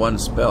have one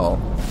spell.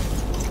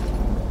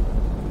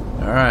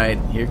 Alright,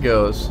 here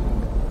goes.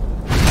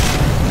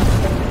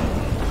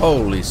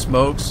 Holy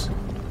smokes.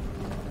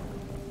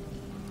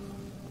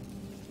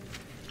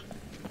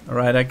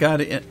 Alright, I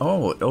got in.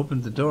 Oh, it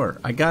opened the door.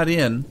 I got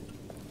in.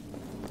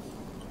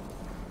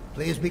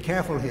 Please be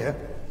careful here.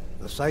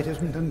 The site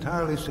isn't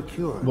entirely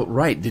secure. Well,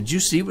 right. Did you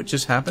see what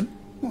just happened?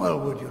 Well,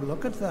 would you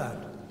look at that?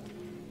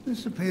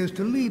 This appears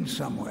to lead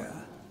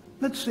somewhere.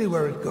 Let's see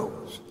where it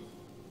goes.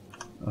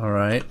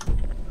 Alright.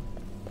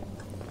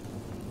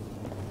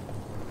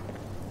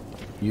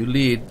 You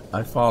lead,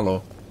 I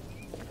follow.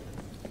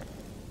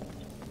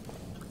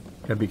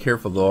 Gotta be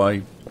careful though,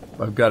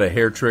 I've got a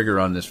hair trigger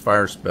on this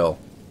fire spell.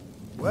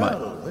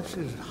 Well, this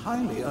is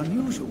highly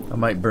unusual. I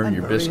might burn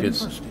your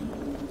biscuits.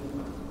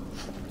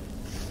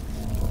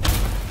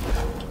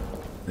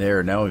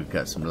 There, now we've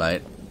got some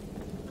light.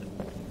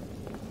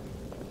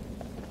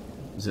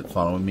 Is it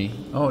following me?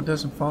 Oh, it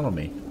doesn't follow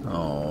me.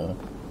 Oh.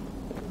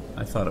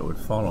 I thought it would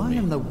follow me.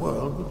 Why in the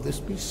world would this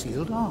be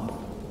sealed off?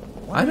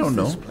 I don't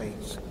know. This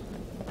place?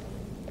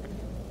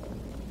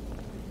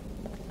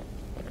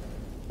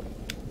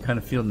 Kind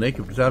of feel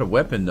naked without a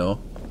weapon, though.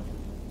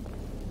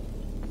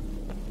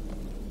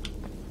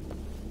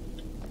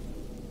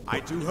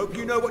 I do hope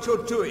you know what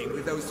you're doing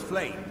with those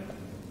flames.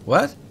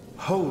 What?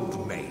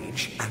 Hold,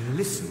 Mage, and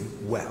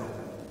listen well.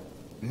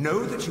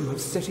 Know that you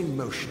have set in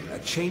motion a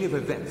chain of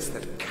events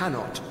that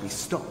cannot be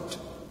stopped.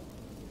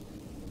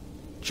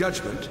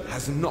 Judgment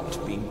has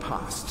not been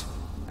passed,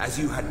 as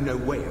you had no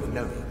way of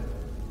knowing.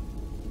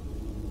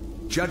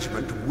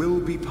 Judgment will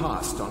be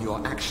passed on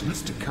your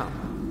actions to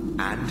come,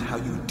 and how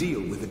you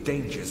deal with the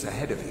dangers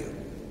ahead of you.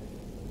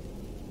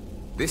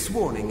 This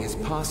warning is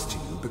passed to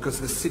you because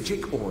the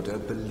Psijic Order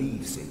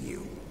believes in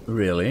you.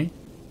 Really?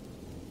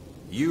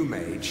 You,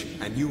 Mage,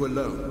 and you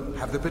alone,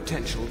 have the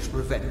potential to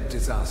prevent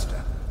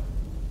disaster.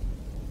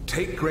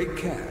 Take great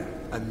care,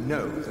 and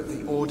know that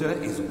the Order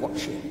is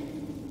watching.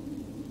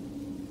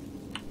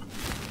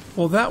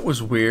 Well, that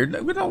was weird.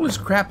 Look at all this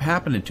crap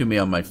happening to me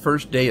on my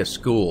first day of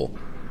school.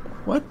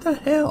 What the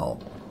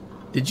hell?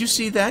 Did you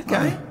see that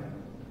guy?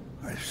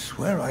 I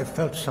swear I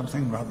felt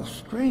something rather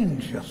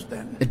strange just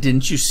then.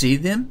 Didn't you see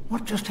them?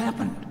 What just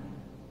happened?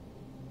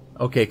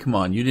 Okay, come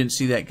on. You didn't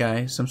see that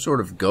guy? Some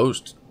sort of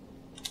ghost.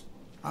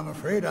 I'm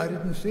afraid I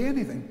didn't see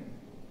anything.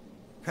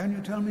 Can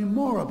you tell me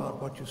more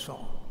about what you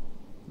saw?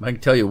 I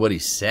can tell you what he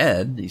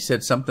said. He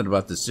said something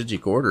about the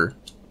Psijic Order.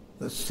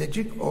 The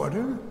Psijic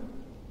Order?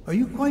 Are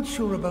you quite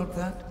sure about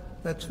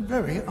that? That's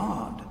very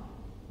odd.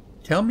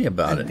 Tell me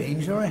about it.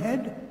 Danger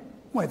ahead?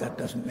 Why, that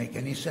doesn't make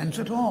any sense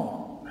at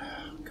all.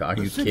 Are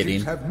you kidding? The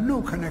Psijics have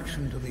no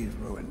connection to these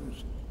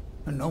ruins,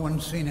 and no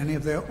one's seen any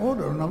of their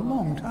order in a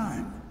long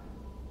time.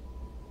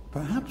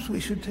 Perhaps we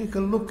should take a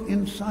look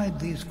inside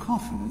these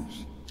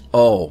coffins.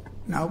 Oh.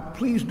 Now,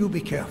 please do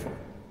be careful.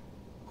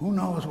 Who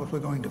knows what we're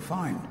going to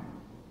find?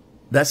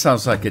 That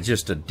sounds like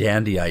just a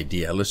dandy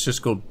idea. Let's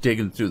just go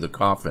digging through the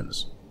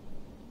coffins.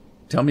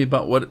 Tell me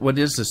about what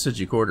is the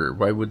Psijic Order?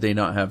 Why would they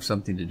not have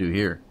something to do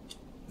here?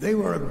 They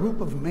were a group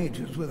of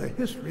mages with a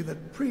history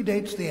that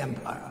predates the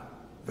Empire.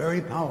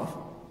 Very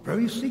powerful,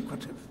 very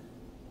secretive.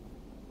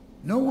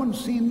 No one's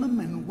seen them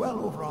in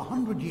well over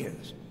 100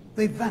 years.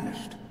 They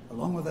vanished,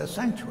 along with their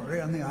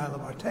sanctuary on the Isle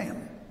of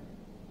Artaeum.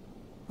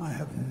 I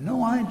have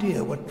no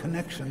idea what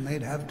connection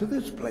they'd have to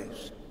this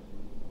place.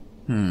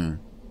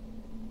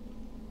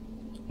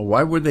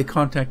 Why would they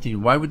contact you?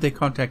 Why would they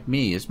contact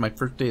me? It's my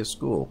first day of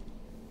school.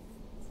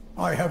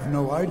 I have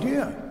no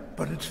idea,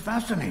 but it's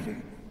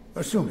fascinating.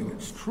 Assuming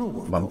it's true,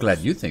 of well, I'm glad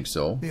you think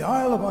so. The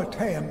Isle of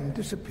Artaeum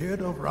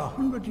disappeared over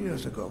 100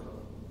 years ago,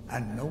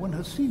 and no one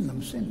has seen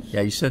them since.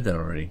 Yeah, you said that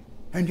already.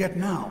 And yet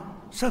now,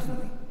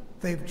 suddenly,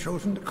 they've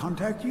chosen to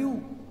contact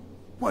you.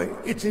 Why,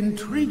 it's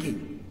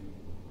intriguing.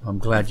 I'm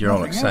glad you're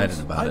all excited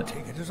about it. I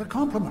take it as a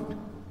compliment.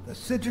 The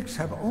Psijics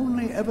have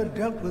only ever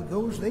dealt with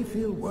those they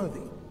feel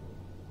worthy.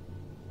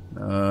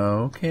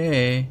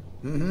 Okay.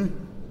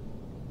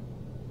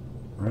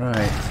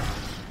 Alright.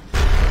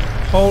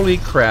 Holy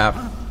crap.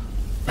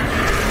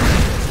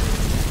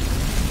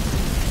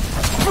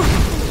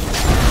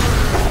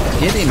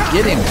 Get him,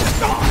 get him.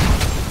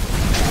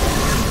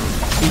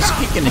 He's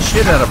kicking the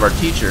shit out of our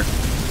teacher.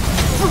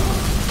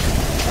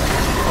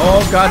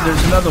 Oh god,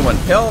 there's another one.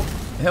 Help,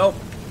 help.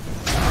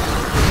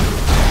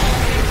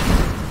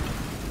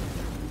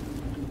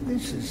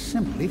 This is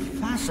simply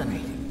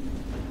fascinating.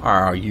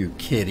 Are you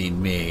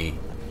kidding me?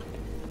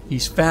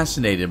 He's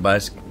fascinated by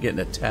us getting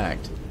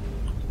attacked.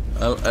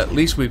 At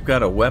least we've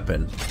got a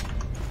weapon.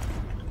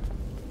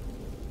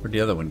 Where'd the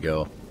other one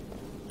go?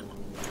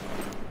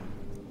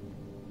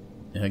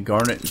 And a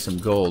garnet and some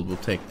gold. We'll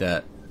take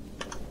that.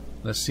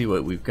 Let's see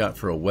what we've got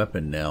for a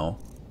weapon now.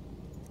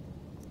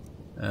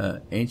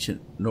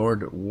 Ancient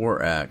Nord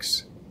War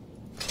Axe.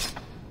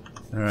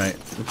 Alright,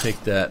 we'll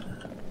take that.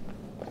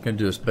 Gonna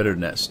do us better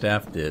than that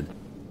staff did.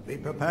 Be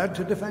prepared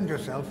to defend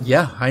yourself.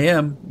 Yeah, I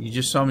am. You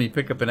just saw me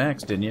pick up an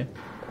axe, didn't you?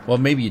 Well,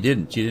 maybe you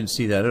didn't. You didn't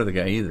see that other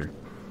guy either.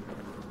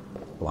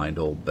 Blind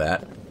old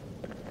bat.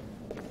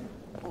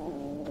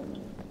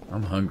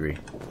 I'm hungry.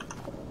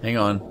 Hang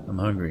on. I'm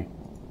hungry.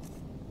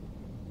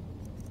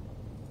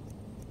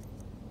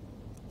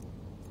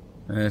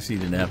 Let's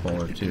eat an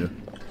apple or two.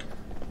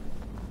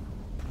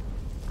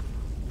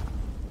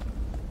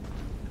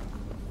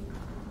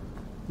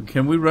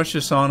 Can we rush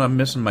this on? I'm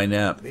missing my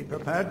nap. Be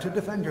prepared to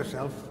defend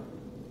yourself.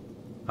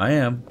 I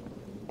am.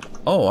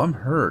 Oh, I'm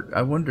hurt.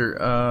 I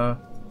wonder,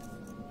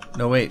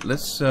 no, wait.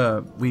 Let's,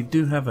 we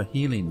do have a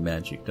healing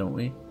magic, don't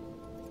we?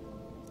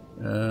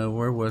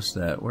 Where was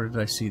that? Where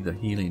did I see the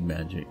healing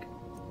magic?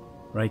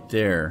 Right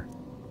there.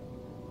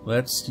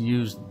 Let's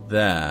use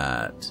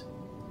that.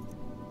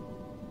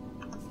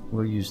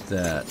 We'll use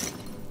that.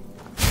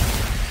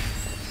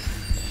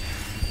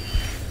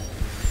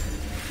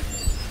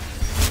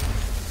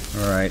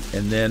 Alright,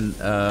 and then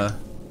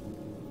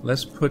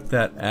let's put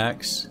that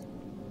axe,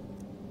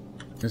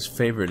 let's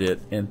favorite it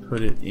and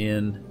put it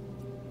in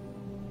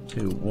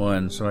to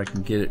 1 so I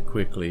can get it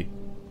quickly.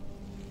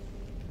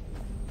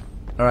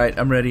 Alright,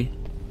 I'm ready.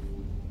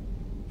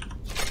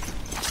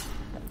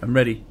 I'm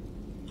ready.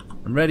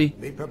 I'm ready.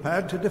 Be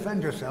prepared to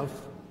defend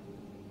yourself.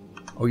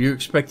 Oh, you're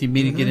expecting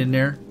me to get in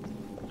there?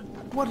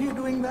 What are you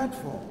doing that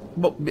for?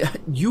 Well,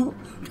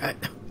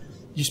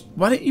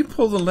 why don't you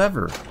pull the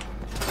lever?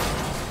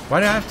 Why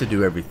do I have to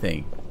do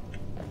everything?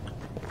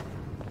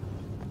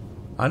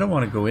 I don't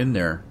want to go in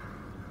there.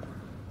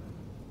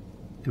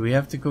 Do we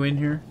have to go in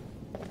here?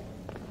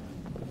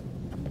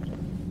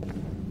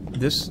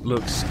 This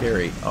looks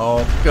scary.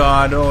 Oh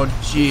God, oh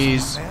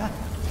jeez.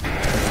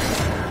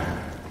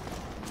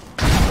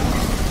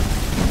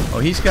 Oh,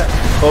 he's got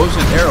bows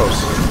and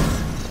arrows.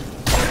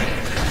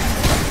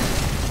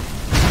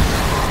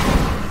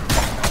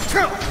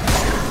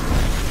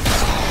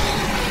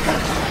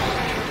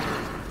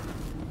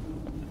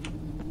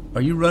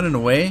 Are you running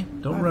away?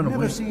 Don't run away.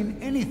 I've never seen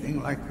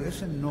anything like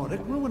this in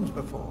Nordic ruins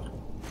before.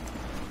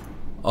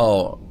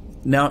 Oh,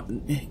 now,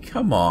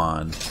 come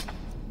on.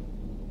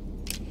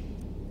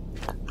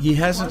 He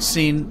hasn't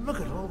seen...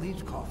 Look at all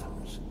these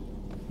coffins.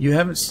 You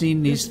haven't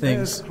seen these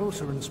things... This bears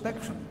closer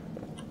inspection.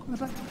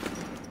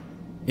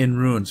 in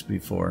ruins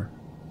before.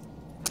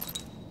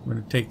 I'm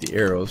going to take the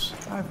arrows.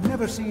 I've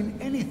never seen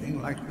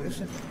anything like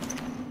this in...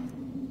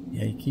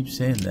 Yeah, you keep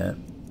saying that.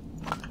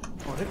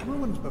 Nordic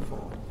ruins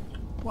before.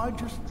 Why,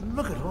 just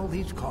look at all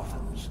these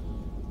coffins.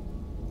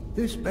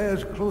 This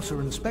bears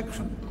closer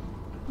inspection.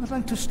 I'd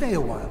like to stay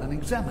a while and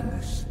examine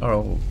this.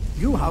 Oh.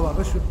 You,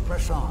 however, should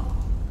press on.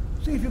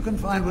 See if you can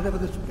find whatever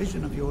this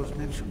vision of yours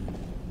mentioned.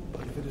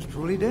 But if it is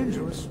truly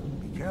dangerous,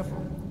 be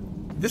careful.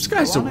 This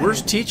guy's the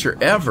worst teacher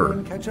ever.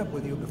 I'll catch up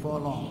with you before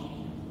long.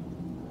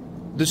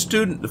 The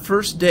student, the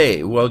first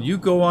day, well, you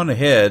go on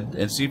ahead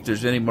and see if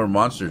there's any more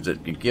monsters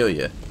that can kill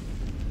you.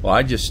 Well,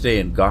 I just stay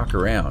and gawk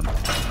around.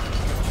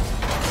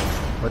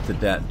 What did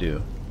that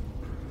do?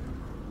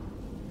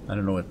 I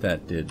don't know what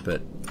that did,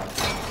 but...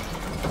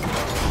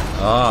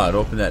 Ah, it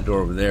opened that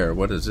door over there.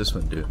 What does this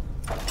one do?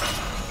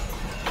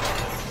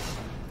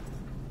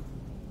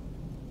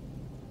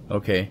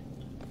 Okay.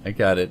 I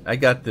got it. I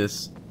got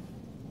this.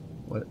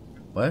 What?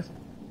 What?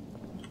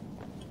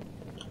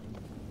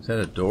 Is that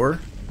a door?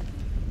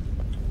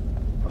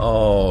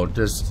 Oh,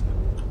 does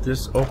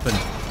this open?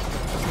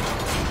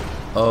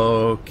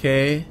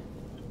 Okay.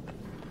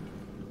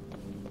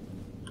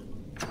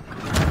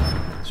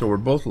 So we're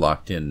both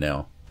locked in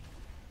now.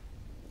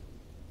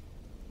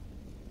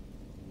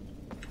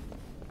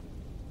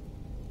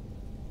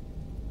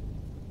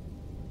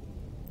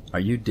 Are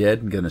you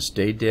dead and gonna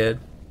stay dead?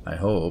 I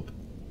hope.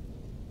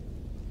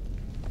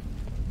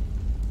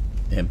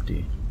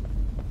 Empty.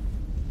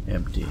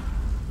 Empty.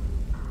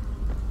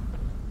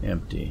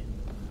 Empty.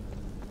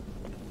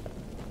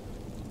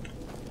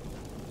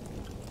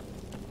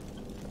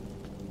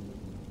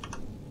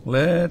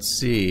 Let's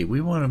see.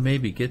 We want to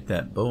maybe get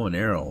that bow and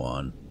arrow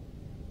on.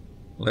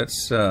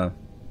 Let's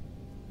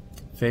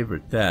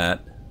favorite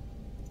that.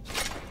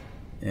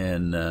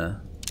 And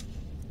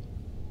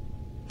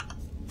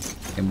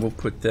we'll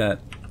put that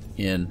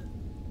into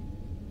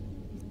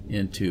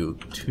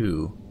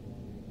 2.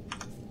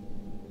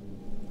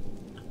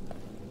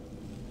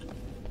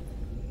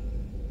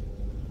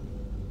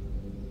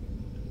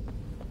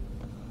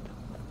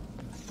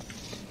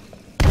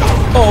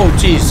 Oh,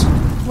 jeez.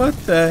 What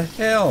the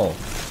hell?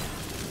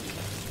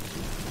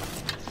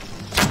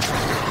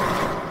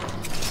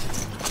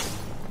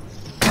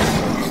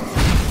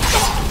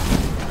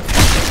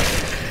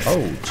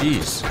 Oh,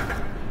 jeez.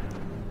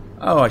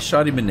 Oh, I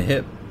shot him in the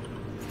hip.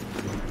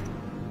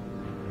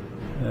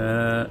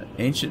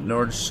 Ancient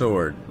Nord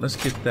sword. Let's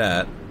get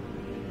that.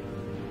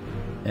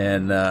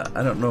 And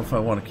I don't know if I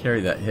want to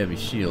carry that heavy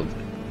shield.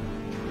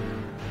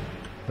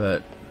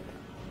 But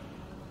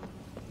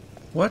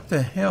what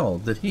the hell?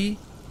 Did he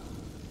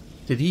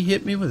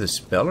hit me with a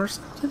spell or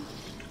something?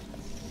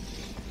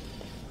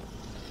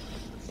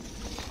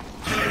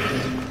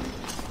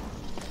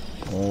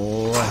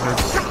 Oh, I heard.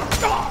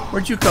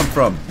 Where'd you come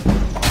from?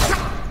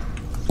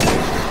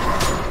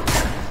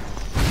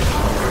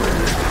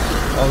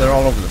 Oh, they're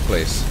all over the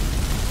place.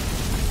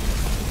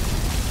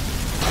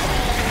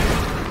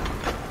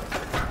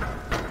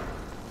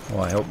 Oh,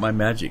 I hope my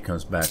magic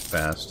comes back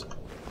fast.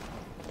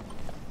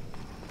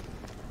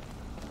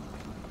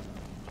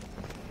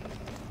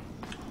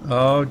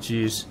 Oh,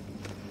 jeez.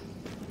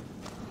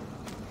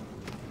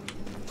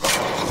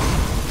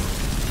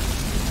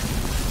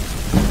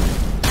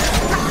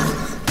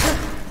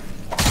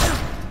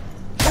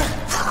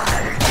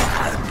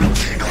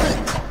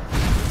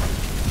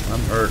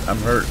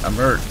 I'm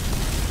hurt.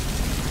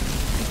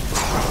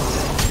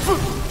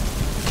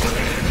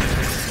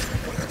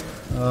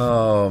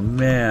 Oh,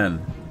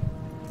 man.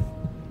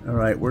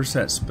 Alright, where's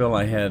that spell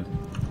I had?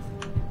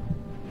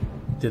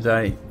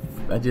 I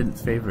didn't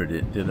favorite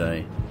it, did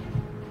I?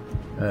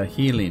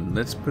 Healing.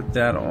 Let's put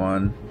that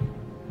on.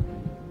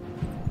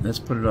 Let's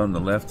put it on the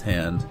left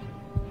hand.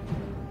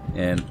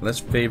 And let's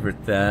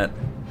favorite that.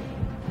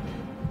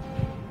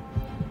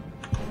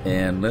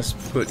 And let's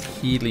put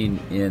healing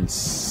in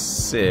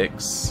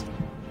 6.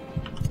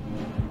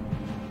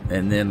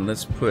 And then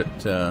let's put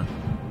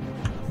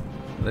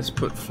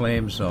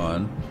flames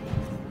on.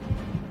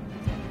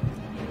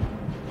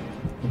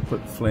 We'll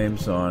put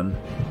flames on.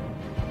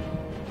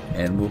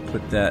 And we'll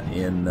put that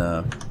in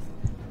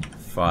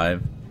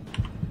 5.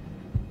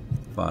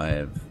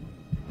 5.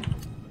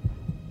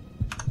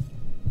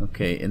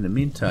 Okay, in the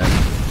meantime...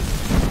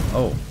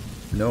 Oh,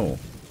 no.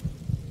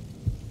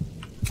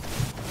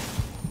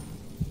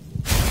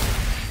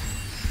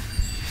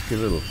 Let's get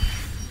a little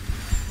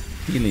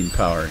healing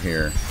power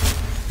here.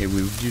 Okay,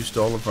 we've used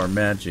all of our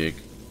magic.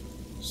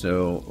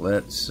 So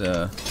let's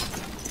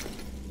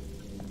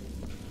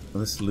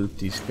loot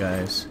these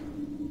guys.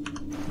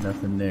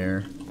 Nothing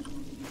there.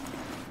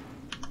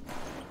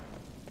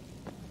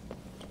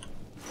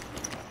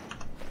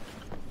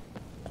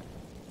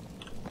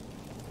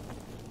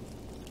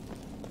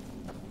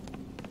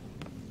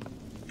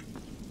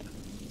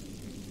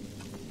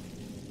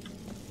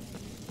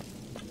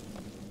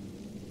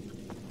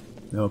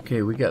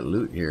 Okay, we got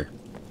loot here.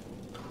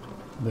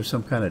 There's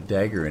some kind of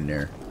dagger in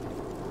there.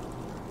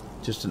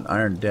 Just an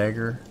iron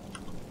dagger.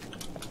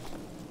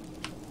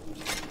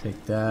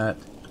 Take that.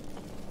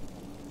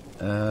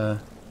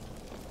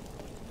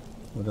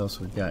 What else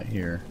we got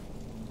here?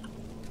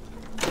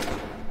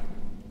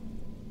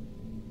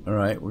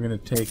 Alright, we're gonna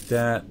take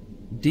that.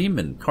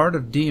 Demon, card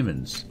of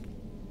demons.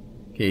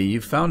 Okay,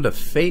 you found a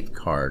fate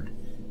card.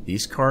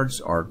 These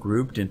cards are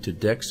grouped into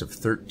decks of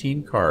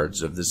 13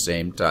 cards of the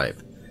same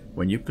type.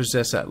 When you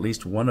possess at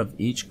least one of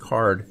each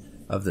card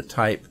of the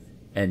type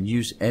and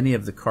use any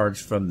of the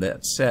cards from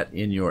that set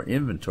in your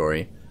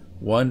inventory,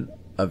 one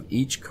of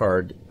each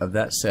card of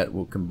that set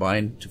will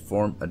combine to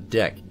form a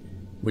deck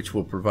which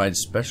will provide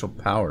special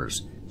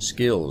powers,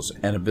 skills,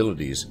 and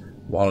abilities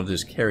while it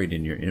is carried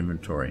in your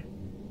inventory.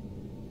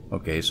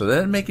 Okay, so that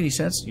doesn't make any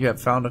sense. You have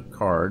found a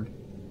card.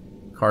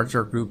 Cards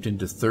are grouped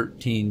into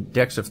 13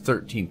 decks of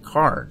 13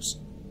 cards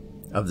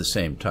of the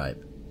same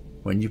type.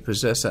 When you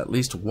possess at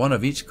least one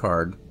of each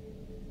card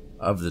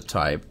of the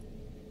type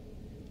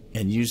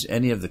and use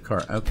any of the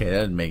card. Okay, that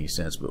doesn't make any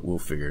sense, but we'll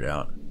figure it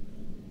out.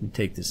 Let me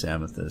take this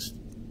amethyst.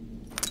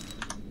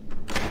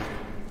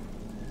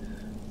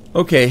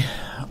 Okay,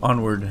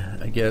 onward,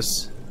 I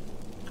guess.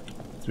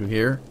 Through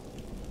here.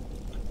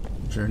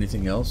 Is there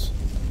anything else?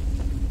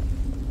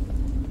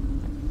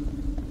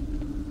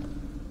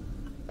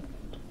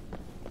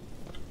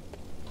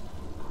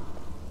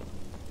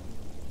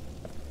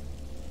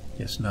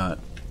 Guess not.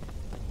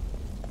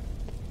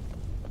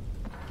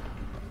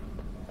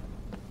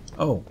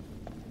 Oh,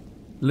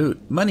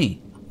 loot,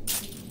 money.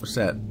 What's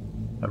that?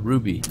 A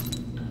ruby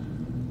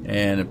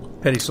and a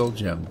petty soul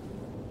gem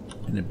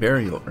and a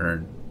burial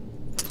urn.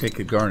 Pick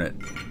a garnet.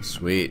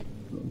 Sweet.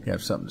 We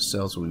have something to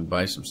sell so we can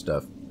buy some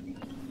stuff.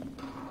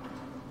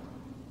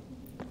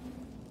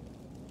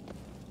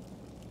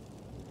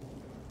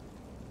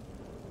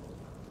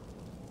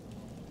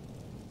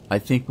 I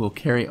think we'll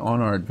carry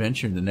on our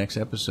adventure in the next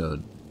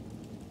episode.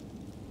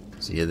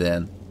 See you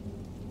then.